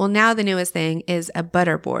 Well, now the newest thing is a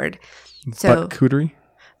butter board. So Butt-cootery?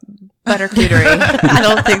 buttercuterie. I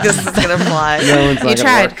don't think this is going to fly. No one's You not gonna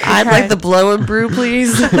tried. work. You I'd tried. like the blow and brew,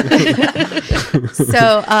 please.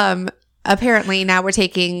 So apparently now we're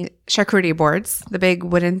taking charcuterie boards, the big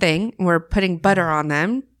wooden thing, and we're putting butter on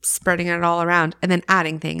them, spreading it all around, and then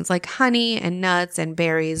adding things like honey and nuts and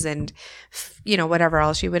berries and whatever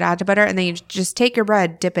else you would add to butter. And then you just take your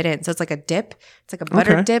bread, dip it in. So it's like a dip. It's like a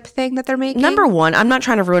butter Okay. dip thing that they're making. Number one, I'm not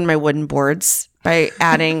trying to ruin my wooden boards by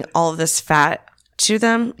adding all of this fat to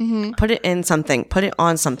them. Put it in something. Put it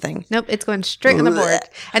on something. Nope, it's going straight on the board.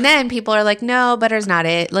 And then people are like, no, butter's not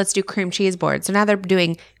it. Let's do cream cheese board. So now they're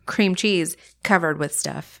doing cream cheese covered with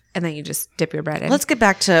stuff. And then you just dip your bread in. Let's get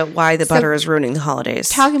back to why the butter is ruining the holidays.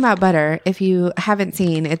 Talking about butter, if you haven't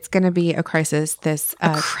seen, it's going to be a crisis this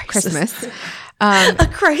crisis. Christmas. A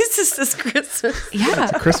crisis this Christmas. Yeah.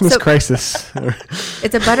 Christmas crisis.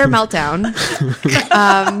 It's a butter meltdown.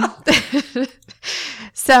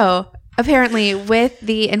 So apparently with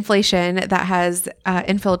the inflation that has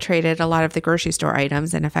infiltrated a lot of the grocery store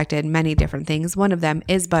items and affected many different things, one of them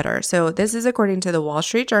is butter. So this is according to the Wall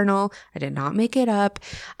Street Journal. I did not make it up.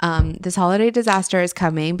 This holiday disaster is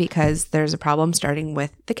coming because there's a problem starting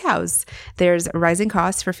with the cows. There's rising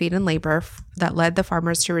costs for feed and labor that led the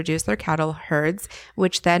farmers to reduce their cattle herds,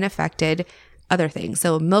 which then affected other things.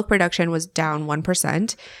 So milk production was down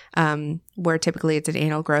 1%, where typically it's an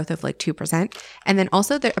annual growth of like 2%. And then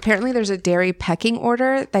also apparently there's a dairy pecking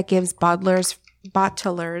order that gives bottlers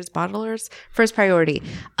first priority.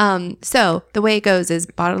 So the way it goes is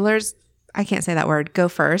bottlers, I can't say that word, go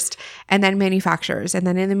first, and then manufacturers. And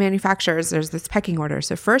then in the manufacturers, there's this pecking order.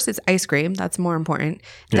 So first it's ice cream. That's more important.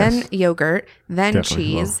 Yes. Then yogurt, then Definitely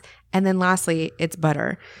cheese. And then lastly, it's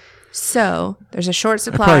butter. So there's a short I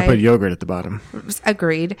supply. probably put yogurt at the bottom.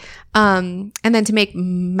 Agreed. And then to make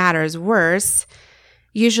matters worse,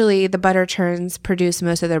 usually the butter churns produce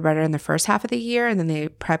most of their butter in the first half of the year, and then they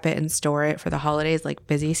prep it and store it for the holidays, like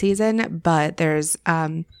busy season. But there's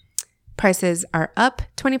prices are up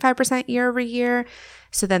 25% year over year.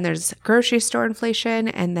 So then there's grocery store inflation,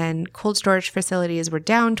 and then cold storage facilities were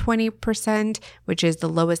down 20%, which is the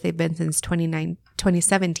lowest they've been since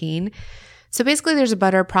 2017. So basically there's a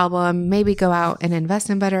butter problem. Maybe go out and invest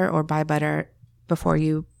in butter or buy butter before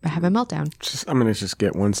you have a meltdown. I'm going to just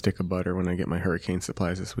get one stick of butter when I get my hurricane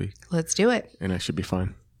supplies this week, Let's do it. and I should be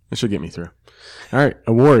fine. It should get me through. All right,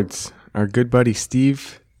 awards. Our good buddy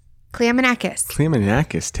Steve Klamanakis.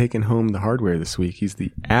 Klamanakis taking home the hardware this week. He's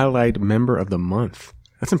the Allied Member of the Month.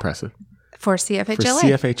 That's impressive. For For CFHLA.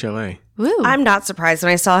 CFHLA. Woo. I'm not surprised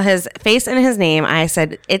when I saw his face and his name. I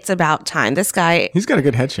said, it's about time. This guy, He's got a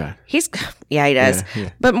good headshot. he does. Yeah.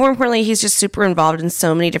 But more importantly, he's just super involved in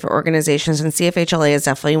so many different organizations, and CFHLA is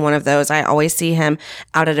definitely one of those. I always see him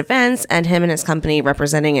out at events and him and his company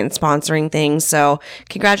representing and sponsoring things. So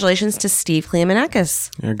congratulations to Steve Klamanakis.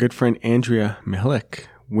 Our good friend Andrea Mihalik,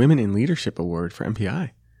 Women in Leadership Award for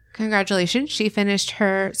MPI. Congratulations. She finished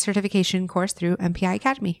her certification course through MPI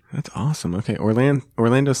Academy. That's awesome. Okay,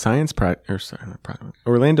 Orlando Science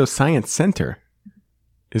Orlando Science Center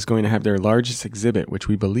is going to have their largest exhibit, which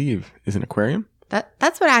we believe is an aquarium.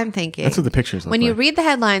 That's what I'm thinking. That's what the pictures look when like. you read the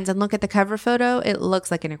headlines and look at the cover photo, it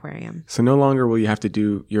looks like an aquarium. So no longer will you have to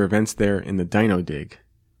do your events there in the Dino Dig.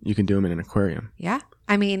 You can do them in an aquarium. Yeah.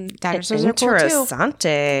 I mean, dinosaurs are cool too. Interessante.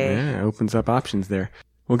 Yeah, it opens up options there.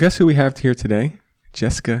 Well, guess who we have here today?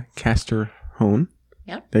 Jessica Castor-Hone.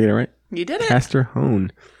 Yep. Did I get it right? You did it.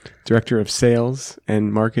 Castor-Hone, Director of Sales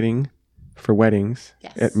and Marketing for Weddings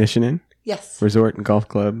Yes. at Michigan Yes. Resort and Golf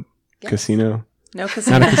Club Yes. Casino. No Not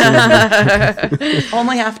casino. a casino.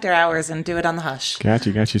 Only after hours and do it on the hush. Got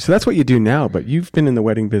you. So that's what you do now, but you've been in the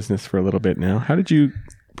wedding business for a little bit now. How did you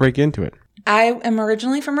break into it? I am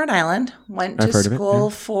originally from Rhode Island. Went to I've heard of it, school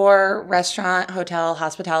yeah. for restaurant, hotel,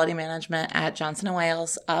 hospitality management at Johnson &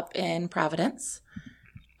 Wales up in Providence.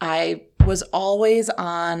 I was always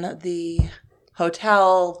on the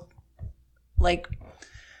hotel, like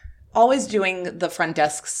always doing the front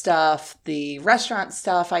desk stuff, the restaurant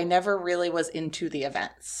stuff. I never really was into the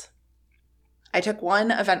events. I took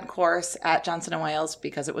one event course at Johnson & Wales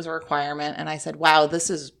because it was a requirement. And I said, wow, this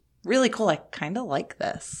is really cool. I kind of like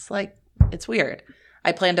this. Like, it's weird.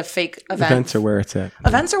 I planned a fake event. Events are where it's at.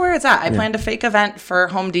 Events are where it's at. I planned a fake event for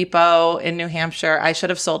Home Depot in New Hampshire. I should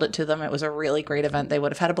have sold it to them. It was a really great event. They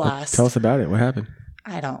would have had a blast. Tell us about it. What happened?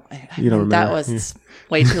 I don't remember? That was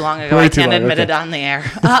way too long ago. Way I too can't long, admit okay. it on the air.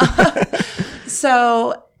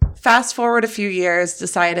 So fast forward a few years,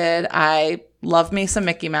 decided I love me some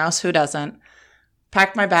Mickey Mouse. Who doesn't?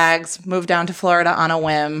 Packed my bags, moved down to Florida on a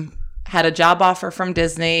whim, had a job offer from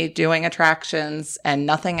Disney doing attractions and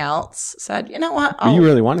nothing else. Said, you know what? You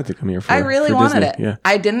really wanted to come here for I really for wanted Disney. it. Yeah.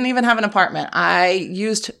 I didn't even have an apartment. I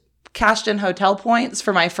cashed in hotel points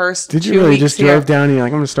for my first Did you 2 really weeks just here. drove down and you're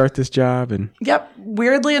like, I'm going to start this job? And Yep.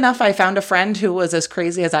 Weirdly enough, I found a friend who was as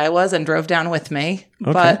crazy as I was and drove down with me.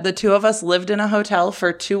 But the two of us lived in a hotel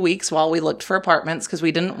for 2 weeks while we looked for apartments because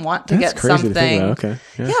we didn't want to that's get crazy something. to think about. Okay.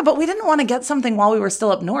 Yeah, but we didn't want to get something while we were still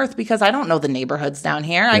up north because I don't know the neighborhoods down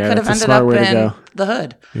here. I Yeah, could have that's a ended smart up way to in go. the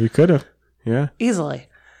hood You could have. Yeah. easily.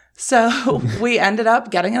 So we ended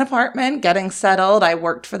up getting an apartment, getting settled. I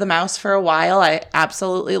worked for the Mouse for a while. I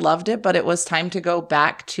absolutely loved it, but it was time to go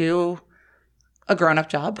back to a grown-up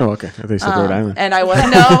job. Oh, okay. I thought you said Rhode Island. And I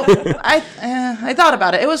I thought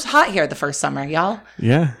about it. It was hot here the first summer, y'all.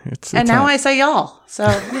 Yeah. It's And now hot. I say y'all. So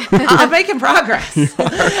I'm making progress.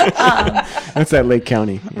 That's that Lake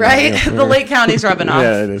County. Right? Yeah, The Lake County's rubbing off.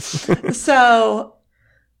 Yeah, it is. So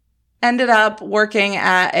ended up working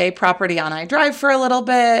at a property on I Drive for a little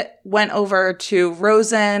bit, went over to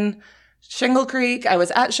Rosen, Shingle Creek. I was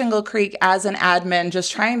at Shingle Creek as an admin,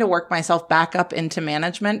 just trying to work myself back up into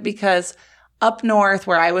management because up north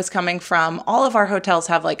where I was coming from, all of our hotels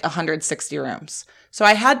have like 160 rooms. So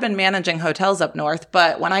I had been managing hotels up north,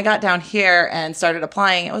 but when I got down here and started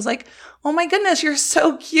applying, it was like, oh my goodness, you're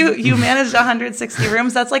so cute. You managed 160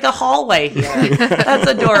 rooms. That's like a hallway here. That's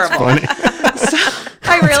adorable. So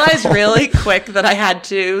I realized really quick that I had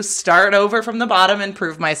to start over from the bottom and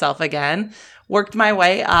prove myself again. Worked my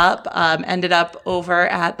way up, ended up over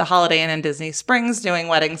at the Holiday Inn in Disney Springs doing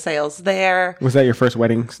wedding sales there. Was that your first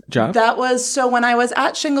wedding job? That was, so when I was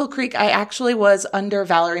at Shingle Creek, I actually was under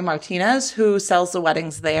Valerie Martinez, who sells the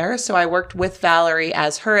weddings there. So I worked with Valerie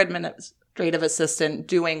as her administrative assistant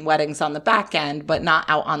doing weddings on the back end, but not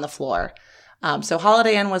out on the floor. So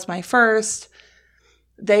Holiday Inn was my first.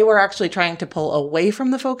 They were actually trying to pull away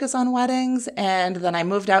from the focus on weddings. And then I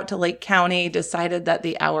moved out to Lake County, decided that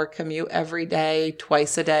the hour commute every day,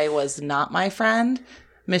 twice a day was not my friend.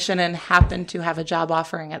 Mission Inn happened to have a job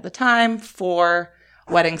offering at the time for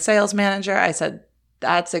wedding sales manager. I said,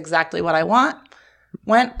 that's exactly what I want.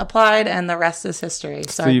 Went, applied, and the rest is history.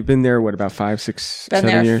 So you've been there, what, about 5, 6,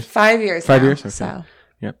 7 years? 5 years 5 now, years? Okay. So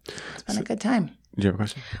Yep. it's been a good time. Did you have a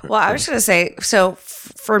question? Well, I was going to say, so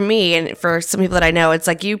for me and for some people that I know, it's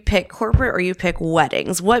like you pick corporate or you pick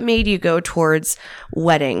weddings. What made you go towards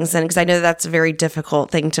weddings? And because I know that's a very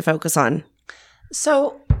difficult thing to focus on.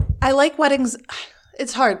 So I like weddings.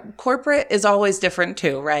 It's hard. Corporate is always different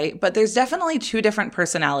too, right? But there's definitely two different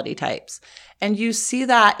personality types. And you see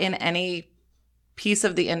that in any piece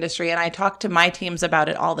of the industry. And I talk to my teams about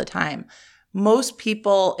it all the time. Most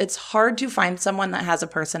people, it's hard to find someone that has a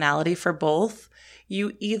personality for both.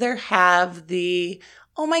 You either have the,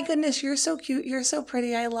 oh my goodness, you're so cute, you're so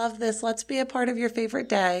pretty, I love this, let's be a part of your favorite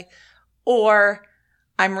day. Or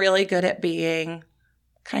I'm really good at being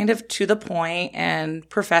kind of to the point and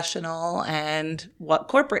professional and what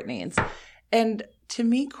corporate needs. And to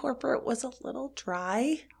me, corporate was a little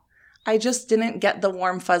dry. I just didn't get the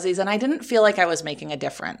warm fuzzies and I didn't feel like I was making a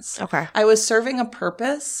difference. Okay. I was serving a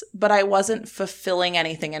purpose, but I wasn't fulfilling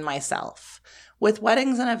anything in myself. With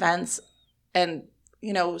weddings and events and,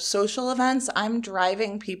 you know, social events, I'm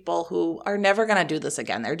driving people who are never going to do this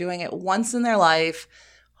again. They're doing it once in their life,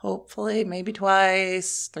 hopefully maybe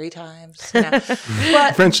twice, 3 times. You know.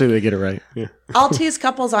 But Eventually they get it right. Yeah. I'll tease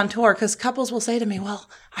couples on tour because couples will say to me, well,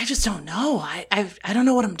 I just don't know. I don't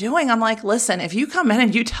know what I'm doing. I'm like, listen, if you come in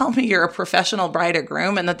and you tell me you're a professional bride or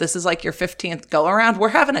groom and that this is like your 15th go around, we're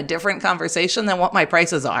having a different conversation than what my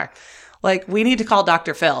prices are. Like, we need to call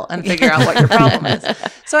Dr. Phil and figure out what your problem is.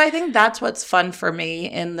 So I think that's what's fun for me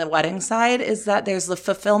in the wedding side is that there's the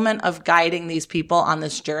fulfillment of guiding these people on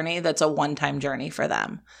this journey that's a one-time journey for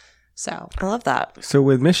them. So I love that. So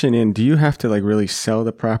with Mission Inn, do you have to like really sell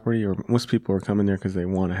the property, or most people are coming there because they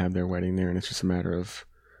want to have their wedding there, and it's just a matter of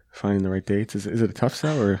finding the right dates? Is it a tough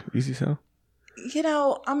sell or easy sell? You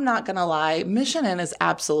know, I'm not going to lie. Mission Inn is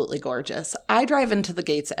absolutely gorgeous. I drive into the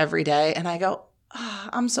gates every day and I go,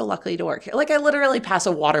 I'm so lucky to work here. Like I literally pass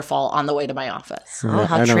a waterfall on the way to my office. Oh,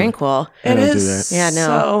 how tranquil. I don't do is that. Yeah, no.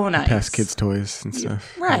 so nice. Pass kids' toys and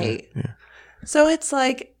stuff. Right. Yeah. So it's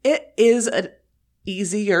like, it is an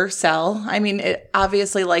easier sell. I mean, it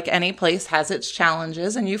obviously, like any place, has its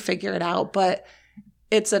challenges and you figure it out, but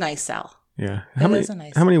it's a nice sell. Yeah. It is a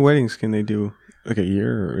nice How many weddings can they do? Like a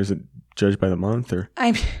year, or is it judged by the month? Or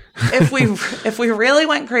I mean, if we really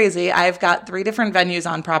went crazy, I've got 3 different venues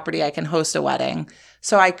on property I can host a wedding.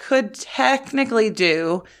 So I could technically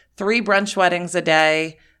do 3 brunch weddings a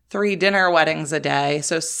day, 3 dinner weddings a day,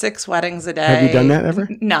 so 6 weddings a day. have you done that ever?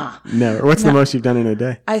 Nah. Never. What's the most you've done in a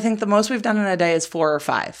day? I think the most we've done in a day is 4 or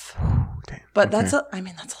 5. Damn. But Okay. that's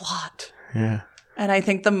a lot. Yeah. And I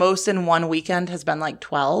think the most in one weekend has been like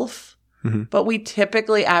 12. Mm-hmm. But we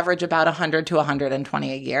typically average about 100 to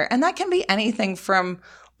 120 a year. And that can be anything from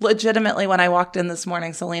legitimately, when I walked in this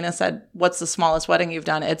morning, Selena said, what's the smallest wedding you've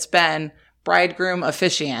done? It's been bridegroom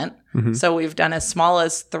officiant. Mm-hmm. So we've done as small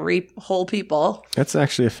as 3 whole people. That's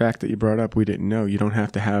actually a fact that you brought up. We didn't know. You don't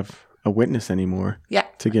have to have a witness anymore Yeah.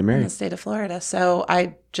 to get In the married. state of Florida. So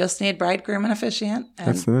I just need bridegroom and officiant. And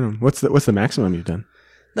That's the minimum. What's the maximum you've done?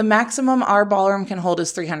 the maximum our ballroom can hold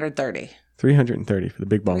is 330. 330 for the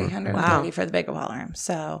big ballroom. 330 Wow. for the big ballroom.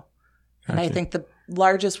 So, and I Gotcha. think the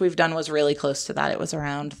largest we've done was really close to that. It was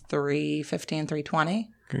around 315, 320.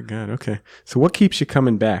 Good God. Okay. So what keeps you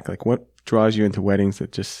coming back? Like what draws you into weddings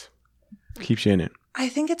that just keeps you in it? I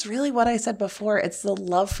think it's really what I said before. It's the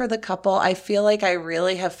love for the couple. I feel like I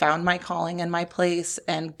really have found my calling and my place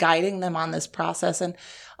and guiding them on this process. And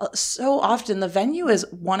so often the venue is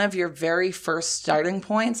one of your very first starting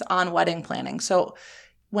points on wedding planning. So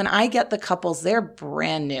when I get the couples, they're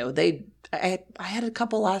brand new. I had a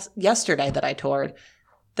couple yesterday that I toured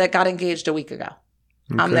that got engaged a week ago.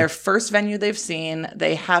 Okay. Their first venue they've seen.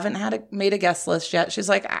 They haven't made a guest list yet. She's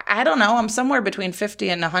like, I don't know. I'm somewhere between 50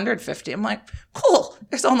 and 150. I'm like, cool.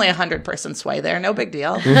 There's only 100-person sway there. No big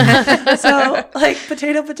deal. So like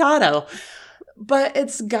potato. But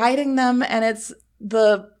it's guiding them and it's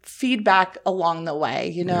the feedback along the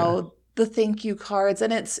way, the thank you cards.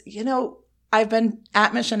 And it's, I've been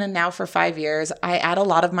at Mission Inn now for 5 years. I add a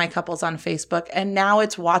lot of my couples on Facebook, and now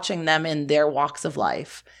it's watching them in their walks of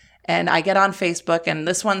life. And I get on Facebook, and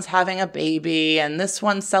this one's having a baby, and this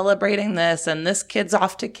one's celebrating this, and this kid's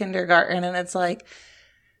off to kindergarten. And it's like,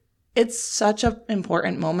 it's such an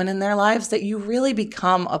important moment in their lives that you really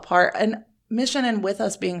become a part. And Mission Inn, with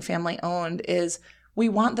us being family owned, is we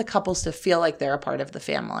want the couples to feel like they're a part of the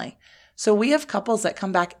family. So we have couples that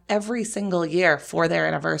come back every single year for their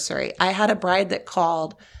anniversary. I had a bride that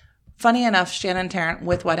called. Funny enough, Shannon Tarrant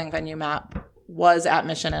with Wedding Venue Map was at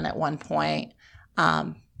Mission Inn at one point,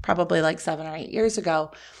 probably like 7 or 8 years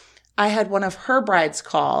ago. I had one of her brides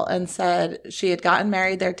call and said she had gotten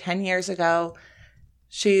married there 10 years ago.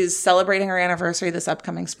 She's celebrating her anniversary this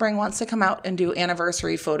upcoming spring, wants to come out and do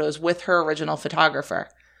anniversary photos with her original photographer.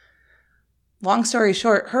 Long story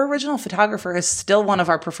short, her original photographer is still one of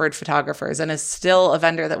our preferred photographers and is still a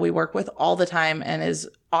vendor that we work with all the time and is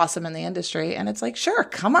awesome in the industry. And it's like, sure,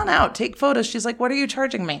 come on out, take photos. She's like, what are you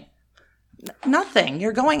charging me? Nothing.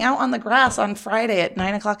 You're going out on the grass on Friday at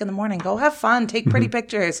 9:00 in the morning. Go have fun. Take pretty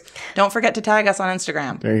pictures. Don't forget to tag us on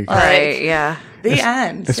Instagram. There you go. Right. Yeah. The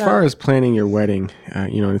end. As far as planning your wedding,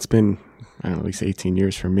 it's been, I don't know, at least 18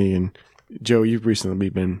 years for me. And Joe, you've recently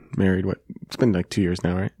been married. It's been like 2 years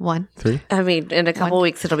now, right? 1. 3? I mean, in a couple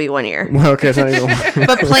weeks, it'll be 1 year. Well, okay, it's not even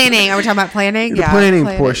But planning, are we talking about planning? the planning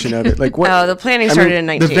portion of it. Like what? Oh, the planning started in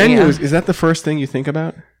 19. The venue yeah. is that the first thing you think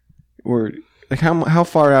about, or like how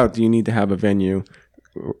far out do you need to have a venue,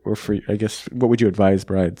 or for I guess what would you advise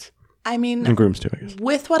brides I mean, and grooms to? I guess.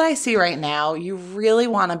 with what I see right now, you really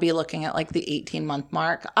want to be looking at like the 18-month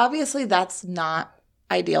mark. Obviously, that's not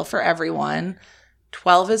ideal for everyone.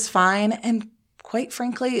 12 is fine. And quite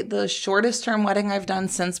frankly, the shortest term wedding I've done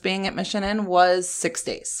since being at Mission Inn was 6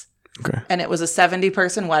 days. Okay. And it was a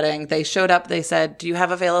 70-person wedding. They showed up. They said, do you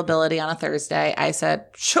have availability on a Thursday? I said,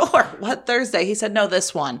 sure. What Thursday? He said, no,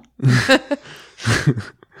 this one.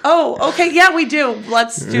 Oh, okay. Yeah, we do.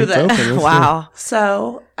 Let's do It's this. open. Let's do it. Wow.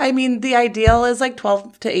 So, I mean, the ideal is like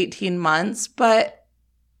 12 to 18 months, but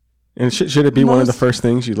And should it be one of the Most- first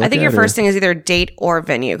things you look at? I think your or- first thing is either date or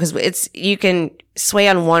venue because you can sway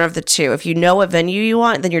on one of the two. If you know what venue you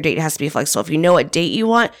want, then your date has to be flexible. If you know what date you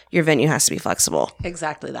want, your venue has to be flexible.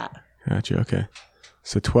 exactly that. Gotcha. Okay.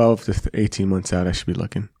 So 12 to 18 months out, I should be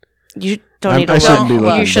looking. You don't need to I shouldn't be look.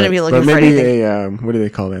 looking. You shouldn't be but looking for maybe anything. what do they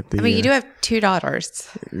call that? I mean, you do have 2 daughters.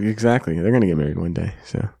 Exactly. They're going to get married one day.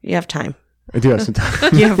 So You have time. I do have some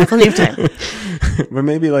time. You have plenty of time. But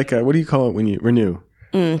maybe like, what do you call it when you renew?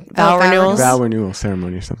 Vow vow renewals. Vow renewal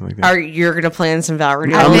ceremony or something like that. Are you're going to plan some vow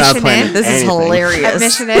renewals? I'm not Admission planning in. This is anything. hilarious.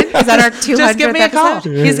 Admission in? Is that our 200th Just give me a call.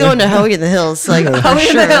 episode? He's going to Hoey in the Hills. Like, Hoey in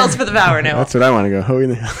sure. the Hills for the vow renewal. That's what I want to go. Hoey in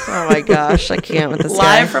the Oh my gosh, I can't with this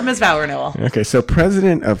Live guy. from his vow renewal. Okay, so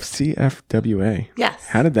president of CFWA. Yes.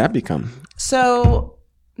 How did that become? So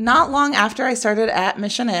not long after I started at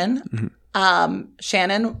Mission Inn,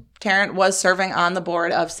 Shannon Tarrant was serving on the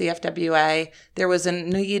board of CFWA. There was a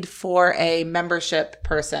need for a membership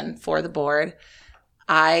person for the board.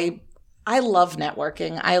 I love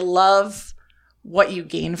networking. I love what you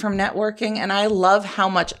gain from networking, and I love how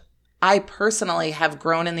much I personally have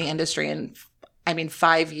grown in the industry in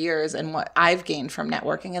 5 years, and what I've gained from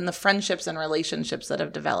networking and the friendships and relationships that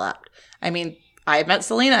have developed. I mean, I met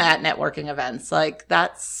Selena at networking events. Like,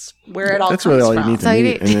 that's where it all That's comes really all from. you need to So you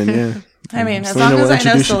meet. need- And then, yeah. I mean, as Selena long as will I know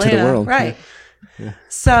introduce you to the Selena, world. right? Yeah.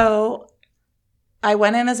 So I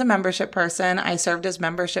went in as a membership person. I served as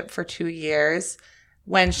membership for 2 years.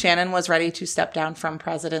 When Shannon was ready to step down from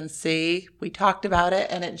presidency, we talked about it,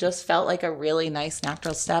 and it just felt like a really nice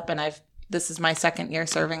natural step. And this is my 2nd year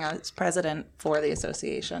serving as president for the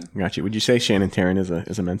association. Got you. Would you say Shannon Tarrant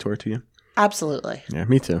is a mentor to you? Absolutely. Yeah,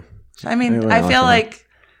 me too. I mean, learned a I lot feel from her. like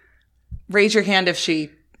raise your hand if she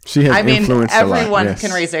She has influenced a lot. everyone Yes.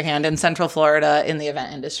 can raise their hand in Central Florida in the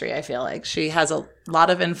event industry. I feel like she has a lot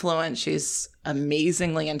of influence. She's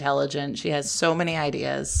amazingly intelligent. She has so many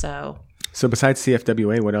ideas. So besides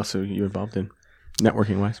CFWA, what else are you involved in,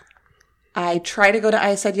 networking wise? I try to go to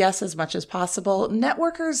I Said Yes as much as possible.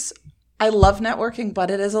 Networkers, I love networking, but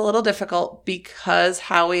it is a little difficult because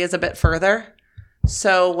Howie is a bit further.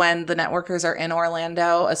 So when the networkers are in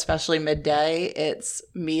Orlando, especially midday, it's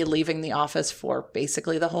me leaving the office for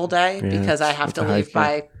basically the whole day because I have to that's a leave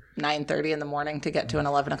hike, by 9:30 in the morning to get to an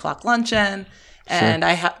 11 o'clock luncheon. And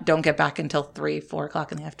I don't get back until 3, 4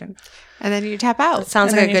 o'clock in the afternoon. And then you tap out.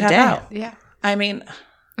 Sounds And like a then good you day. tap out. Yeah. I mean,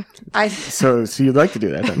 So you'd like to do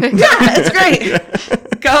that then? yeah, it's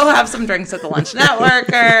great. Go have some drinks at the Lunch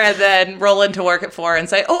Networker and then roll into work at 4 and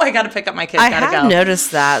say, oh, I got to pick up my kids. I Gotta have go.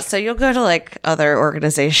 noticed that. So you'll go to like other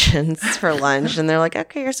organizations for lunch and they're like,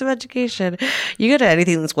 okay, here's some education. You go to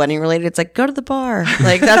anything that's wedding related, it's like, go to the bar.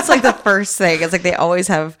 Like that's like the first thing. It's like they always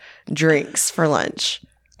have drinks for lunch.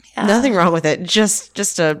 Nothing wrong with it.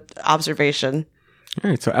 Just a observation. All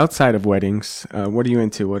right. So outside of weddings, what are you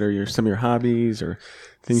into? What are some of your hobbies or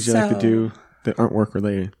things you like to do that aren't work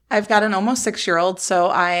related? I've got an almost 6-year-old, so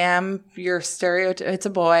I am your it's a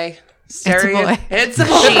boy. It's a boy. It's a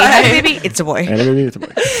boy. Maybe it's a boy. And maybe it's a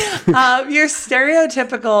boy. Your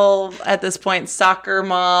stereotypical, at this point, soccer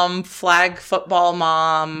mom, flag football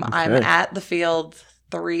mom. I'm Okay. at the field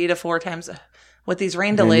 3 to 4 times. With these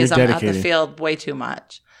rain Man, delays, you're I'm at the dedicated. field way too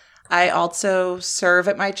much. I also serve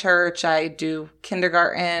at my church. I do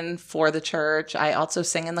kindergarten for the church. I also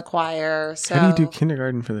sing in the choir. So How do you do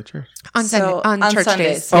kindergarten for the church? On Sunday, on church Sundays.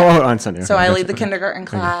 days. Oh, on Sunday. So Okay, I gotcha. lead the Okay. kindergarten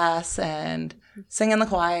class and sing in the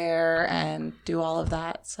choir and do all of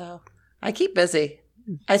that. So I keep busy.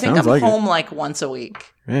 I think Sounds I'm like it. home like once a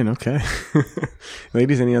week. Man, okay.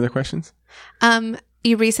 Ladies, any other questions?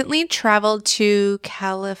 You recently traveled to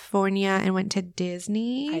California and went to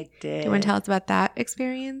Disney. I did. Do you want to tell us about that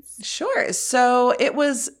experience? Sure. So it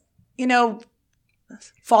was,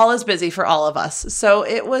 fall is busy for all of us. So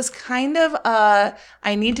it was kind of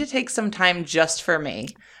I need to take some time just for me.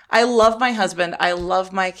 I love my husband, I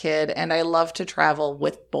love my kid, and I love to travel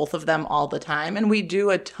with both of them all the time. And we do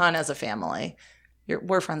a ton as a family.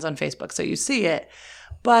 We're friends on Facebook, so you see it.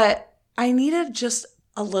 But I needed just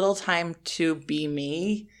a little time to be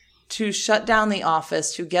me, to shut down the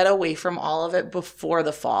office, to get away from all of it before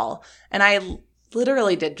the fall. And I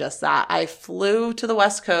literally did just that. I flew to the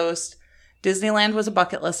West Coast. Disneyland was a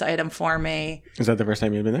bucket list item for me. Is that the first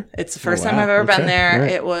time you've been there? It's the first wow. time I've ever been Okay. there. All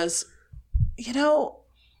right. It was,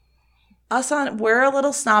 we're a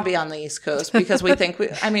little snobby on the East Coast because we think we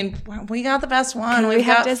got the best one. We We've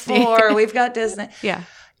have got Disney. 4. We've got Disney. Yeah.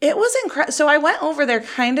 It was incredible. So I went over there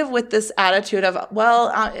kind of with this attitude of,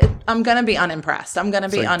 I'm going to be unimpressed. I'm going to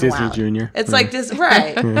be like unwowed. Disney Junior. It's like this,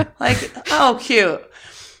 right? Like, oh, cute.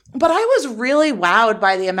 But I was really wowed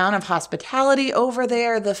by the amount of hospitality over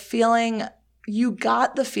there, the feeling you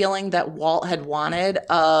got the feeling that Walt had wanted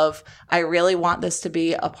of, I really want this to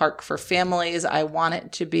be a park for families. I want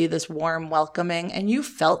it to be this warm welcoming. And you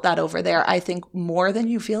felt that over there, I think, more than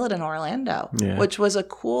you feel it in Orlando, which was a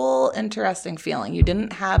cool, interesting feeling. You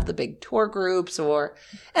didn't have the big tour groups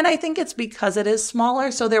and I think it's because it is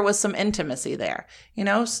smaller. So there was some intimacy there. You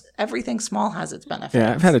know, everything small has its benefits.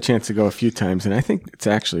 Yeah, I've had a chance to go a few times, and I think it's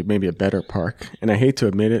actually maybe a better park. And I hate to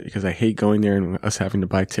admit it because I hate going there and us having to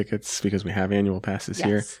buy tickets because we have annual passes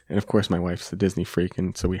here. And of course, my wife's a Disney freak,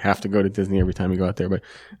 and so we have to go to Disney every time we go out there. But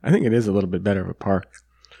I think it is a little bit better of a park.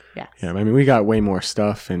 Yes. Yeah, I mean, we got way more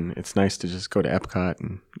stuff, and it's nice to just go to Epcot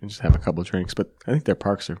and just have a couple drinks. But I think their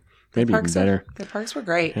parks are maybe even better. The parks were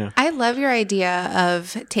great. Yeah. I love your idea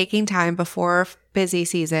of taking time before busy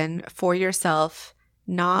season for yourself.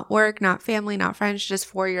 Not work, not family, not friends, just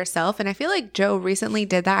for yourself. And I feel like Joe recently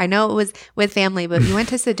did that. I know it was with family, but you went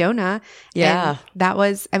to Sedona. Yeah. And that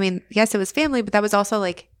was, I mean, yes, it was family, but that was also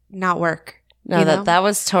like not work. No, that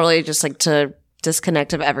was totally just like to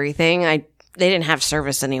disconnect of everything. They didn't have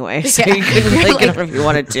service anyway, so you couldn't really get on if you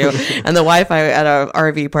wanted to. And the Wi-Fi at a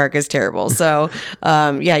RV park is terrible. So,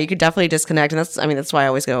 you could definitely disconnect. And that's why I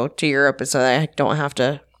always go to Europe, is so that I don't have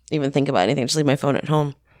to even think about anything. Just leave my phone at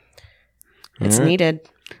home. It's needed.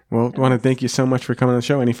 Well, I want to thank you so much for coming on the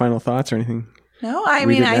show. Any final thoughts or anything? No, I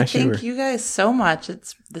thank you guys so much.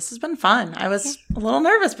 This has been fun. I was a little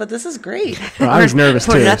nervous, but this is great. Well, I was nervous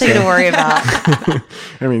too. Nothing to worry about.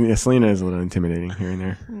 I mean, Selena is a little intimidating here and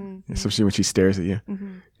there, especially when she stares at you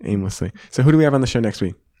aimlessly. So who do we have on the show next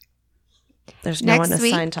week? There's no Next one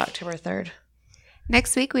week- assigned to October 3rd.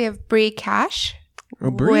 Next week, we have Bree Cash.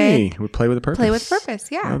 Oh, Bree. We Play with a Purpose. Play with Purpose,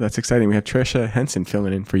 yeah. Oh, that's exciting. We have Trisha Henson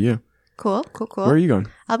filling in for you. Cool. Where are you going?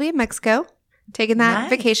 I'll be in Mexico, taking that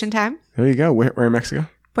vacation time. There you go. Where in Mexico?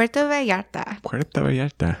 Puerto Vallarta. Puerto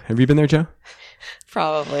Vallarta. Have you been there, Joe?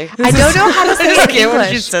 Probably. I don't know how to say it in when she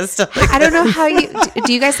English. says stuff like I don't know how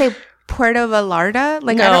do you guys say Puerto Vallarta?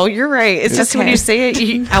 Like, no, you're right. It's just when you say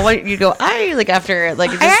it, I want you to go, after it.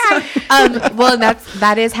 Like, well,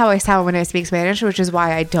 that is how I sound when I speak Spanish, which is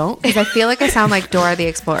why I don't, because I feel like I sound like Dora the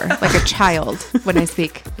Explorer, like a child when I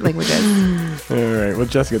speak languages. All right. Well,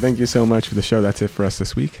 Jessica, thank you so much for the show. That's it for us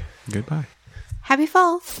this week. Goodbye. Happy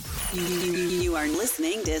fall. You are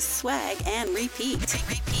listening to Swag and Repeat.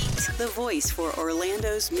 The voice for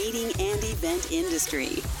Orlando's meeting and event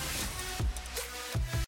industry.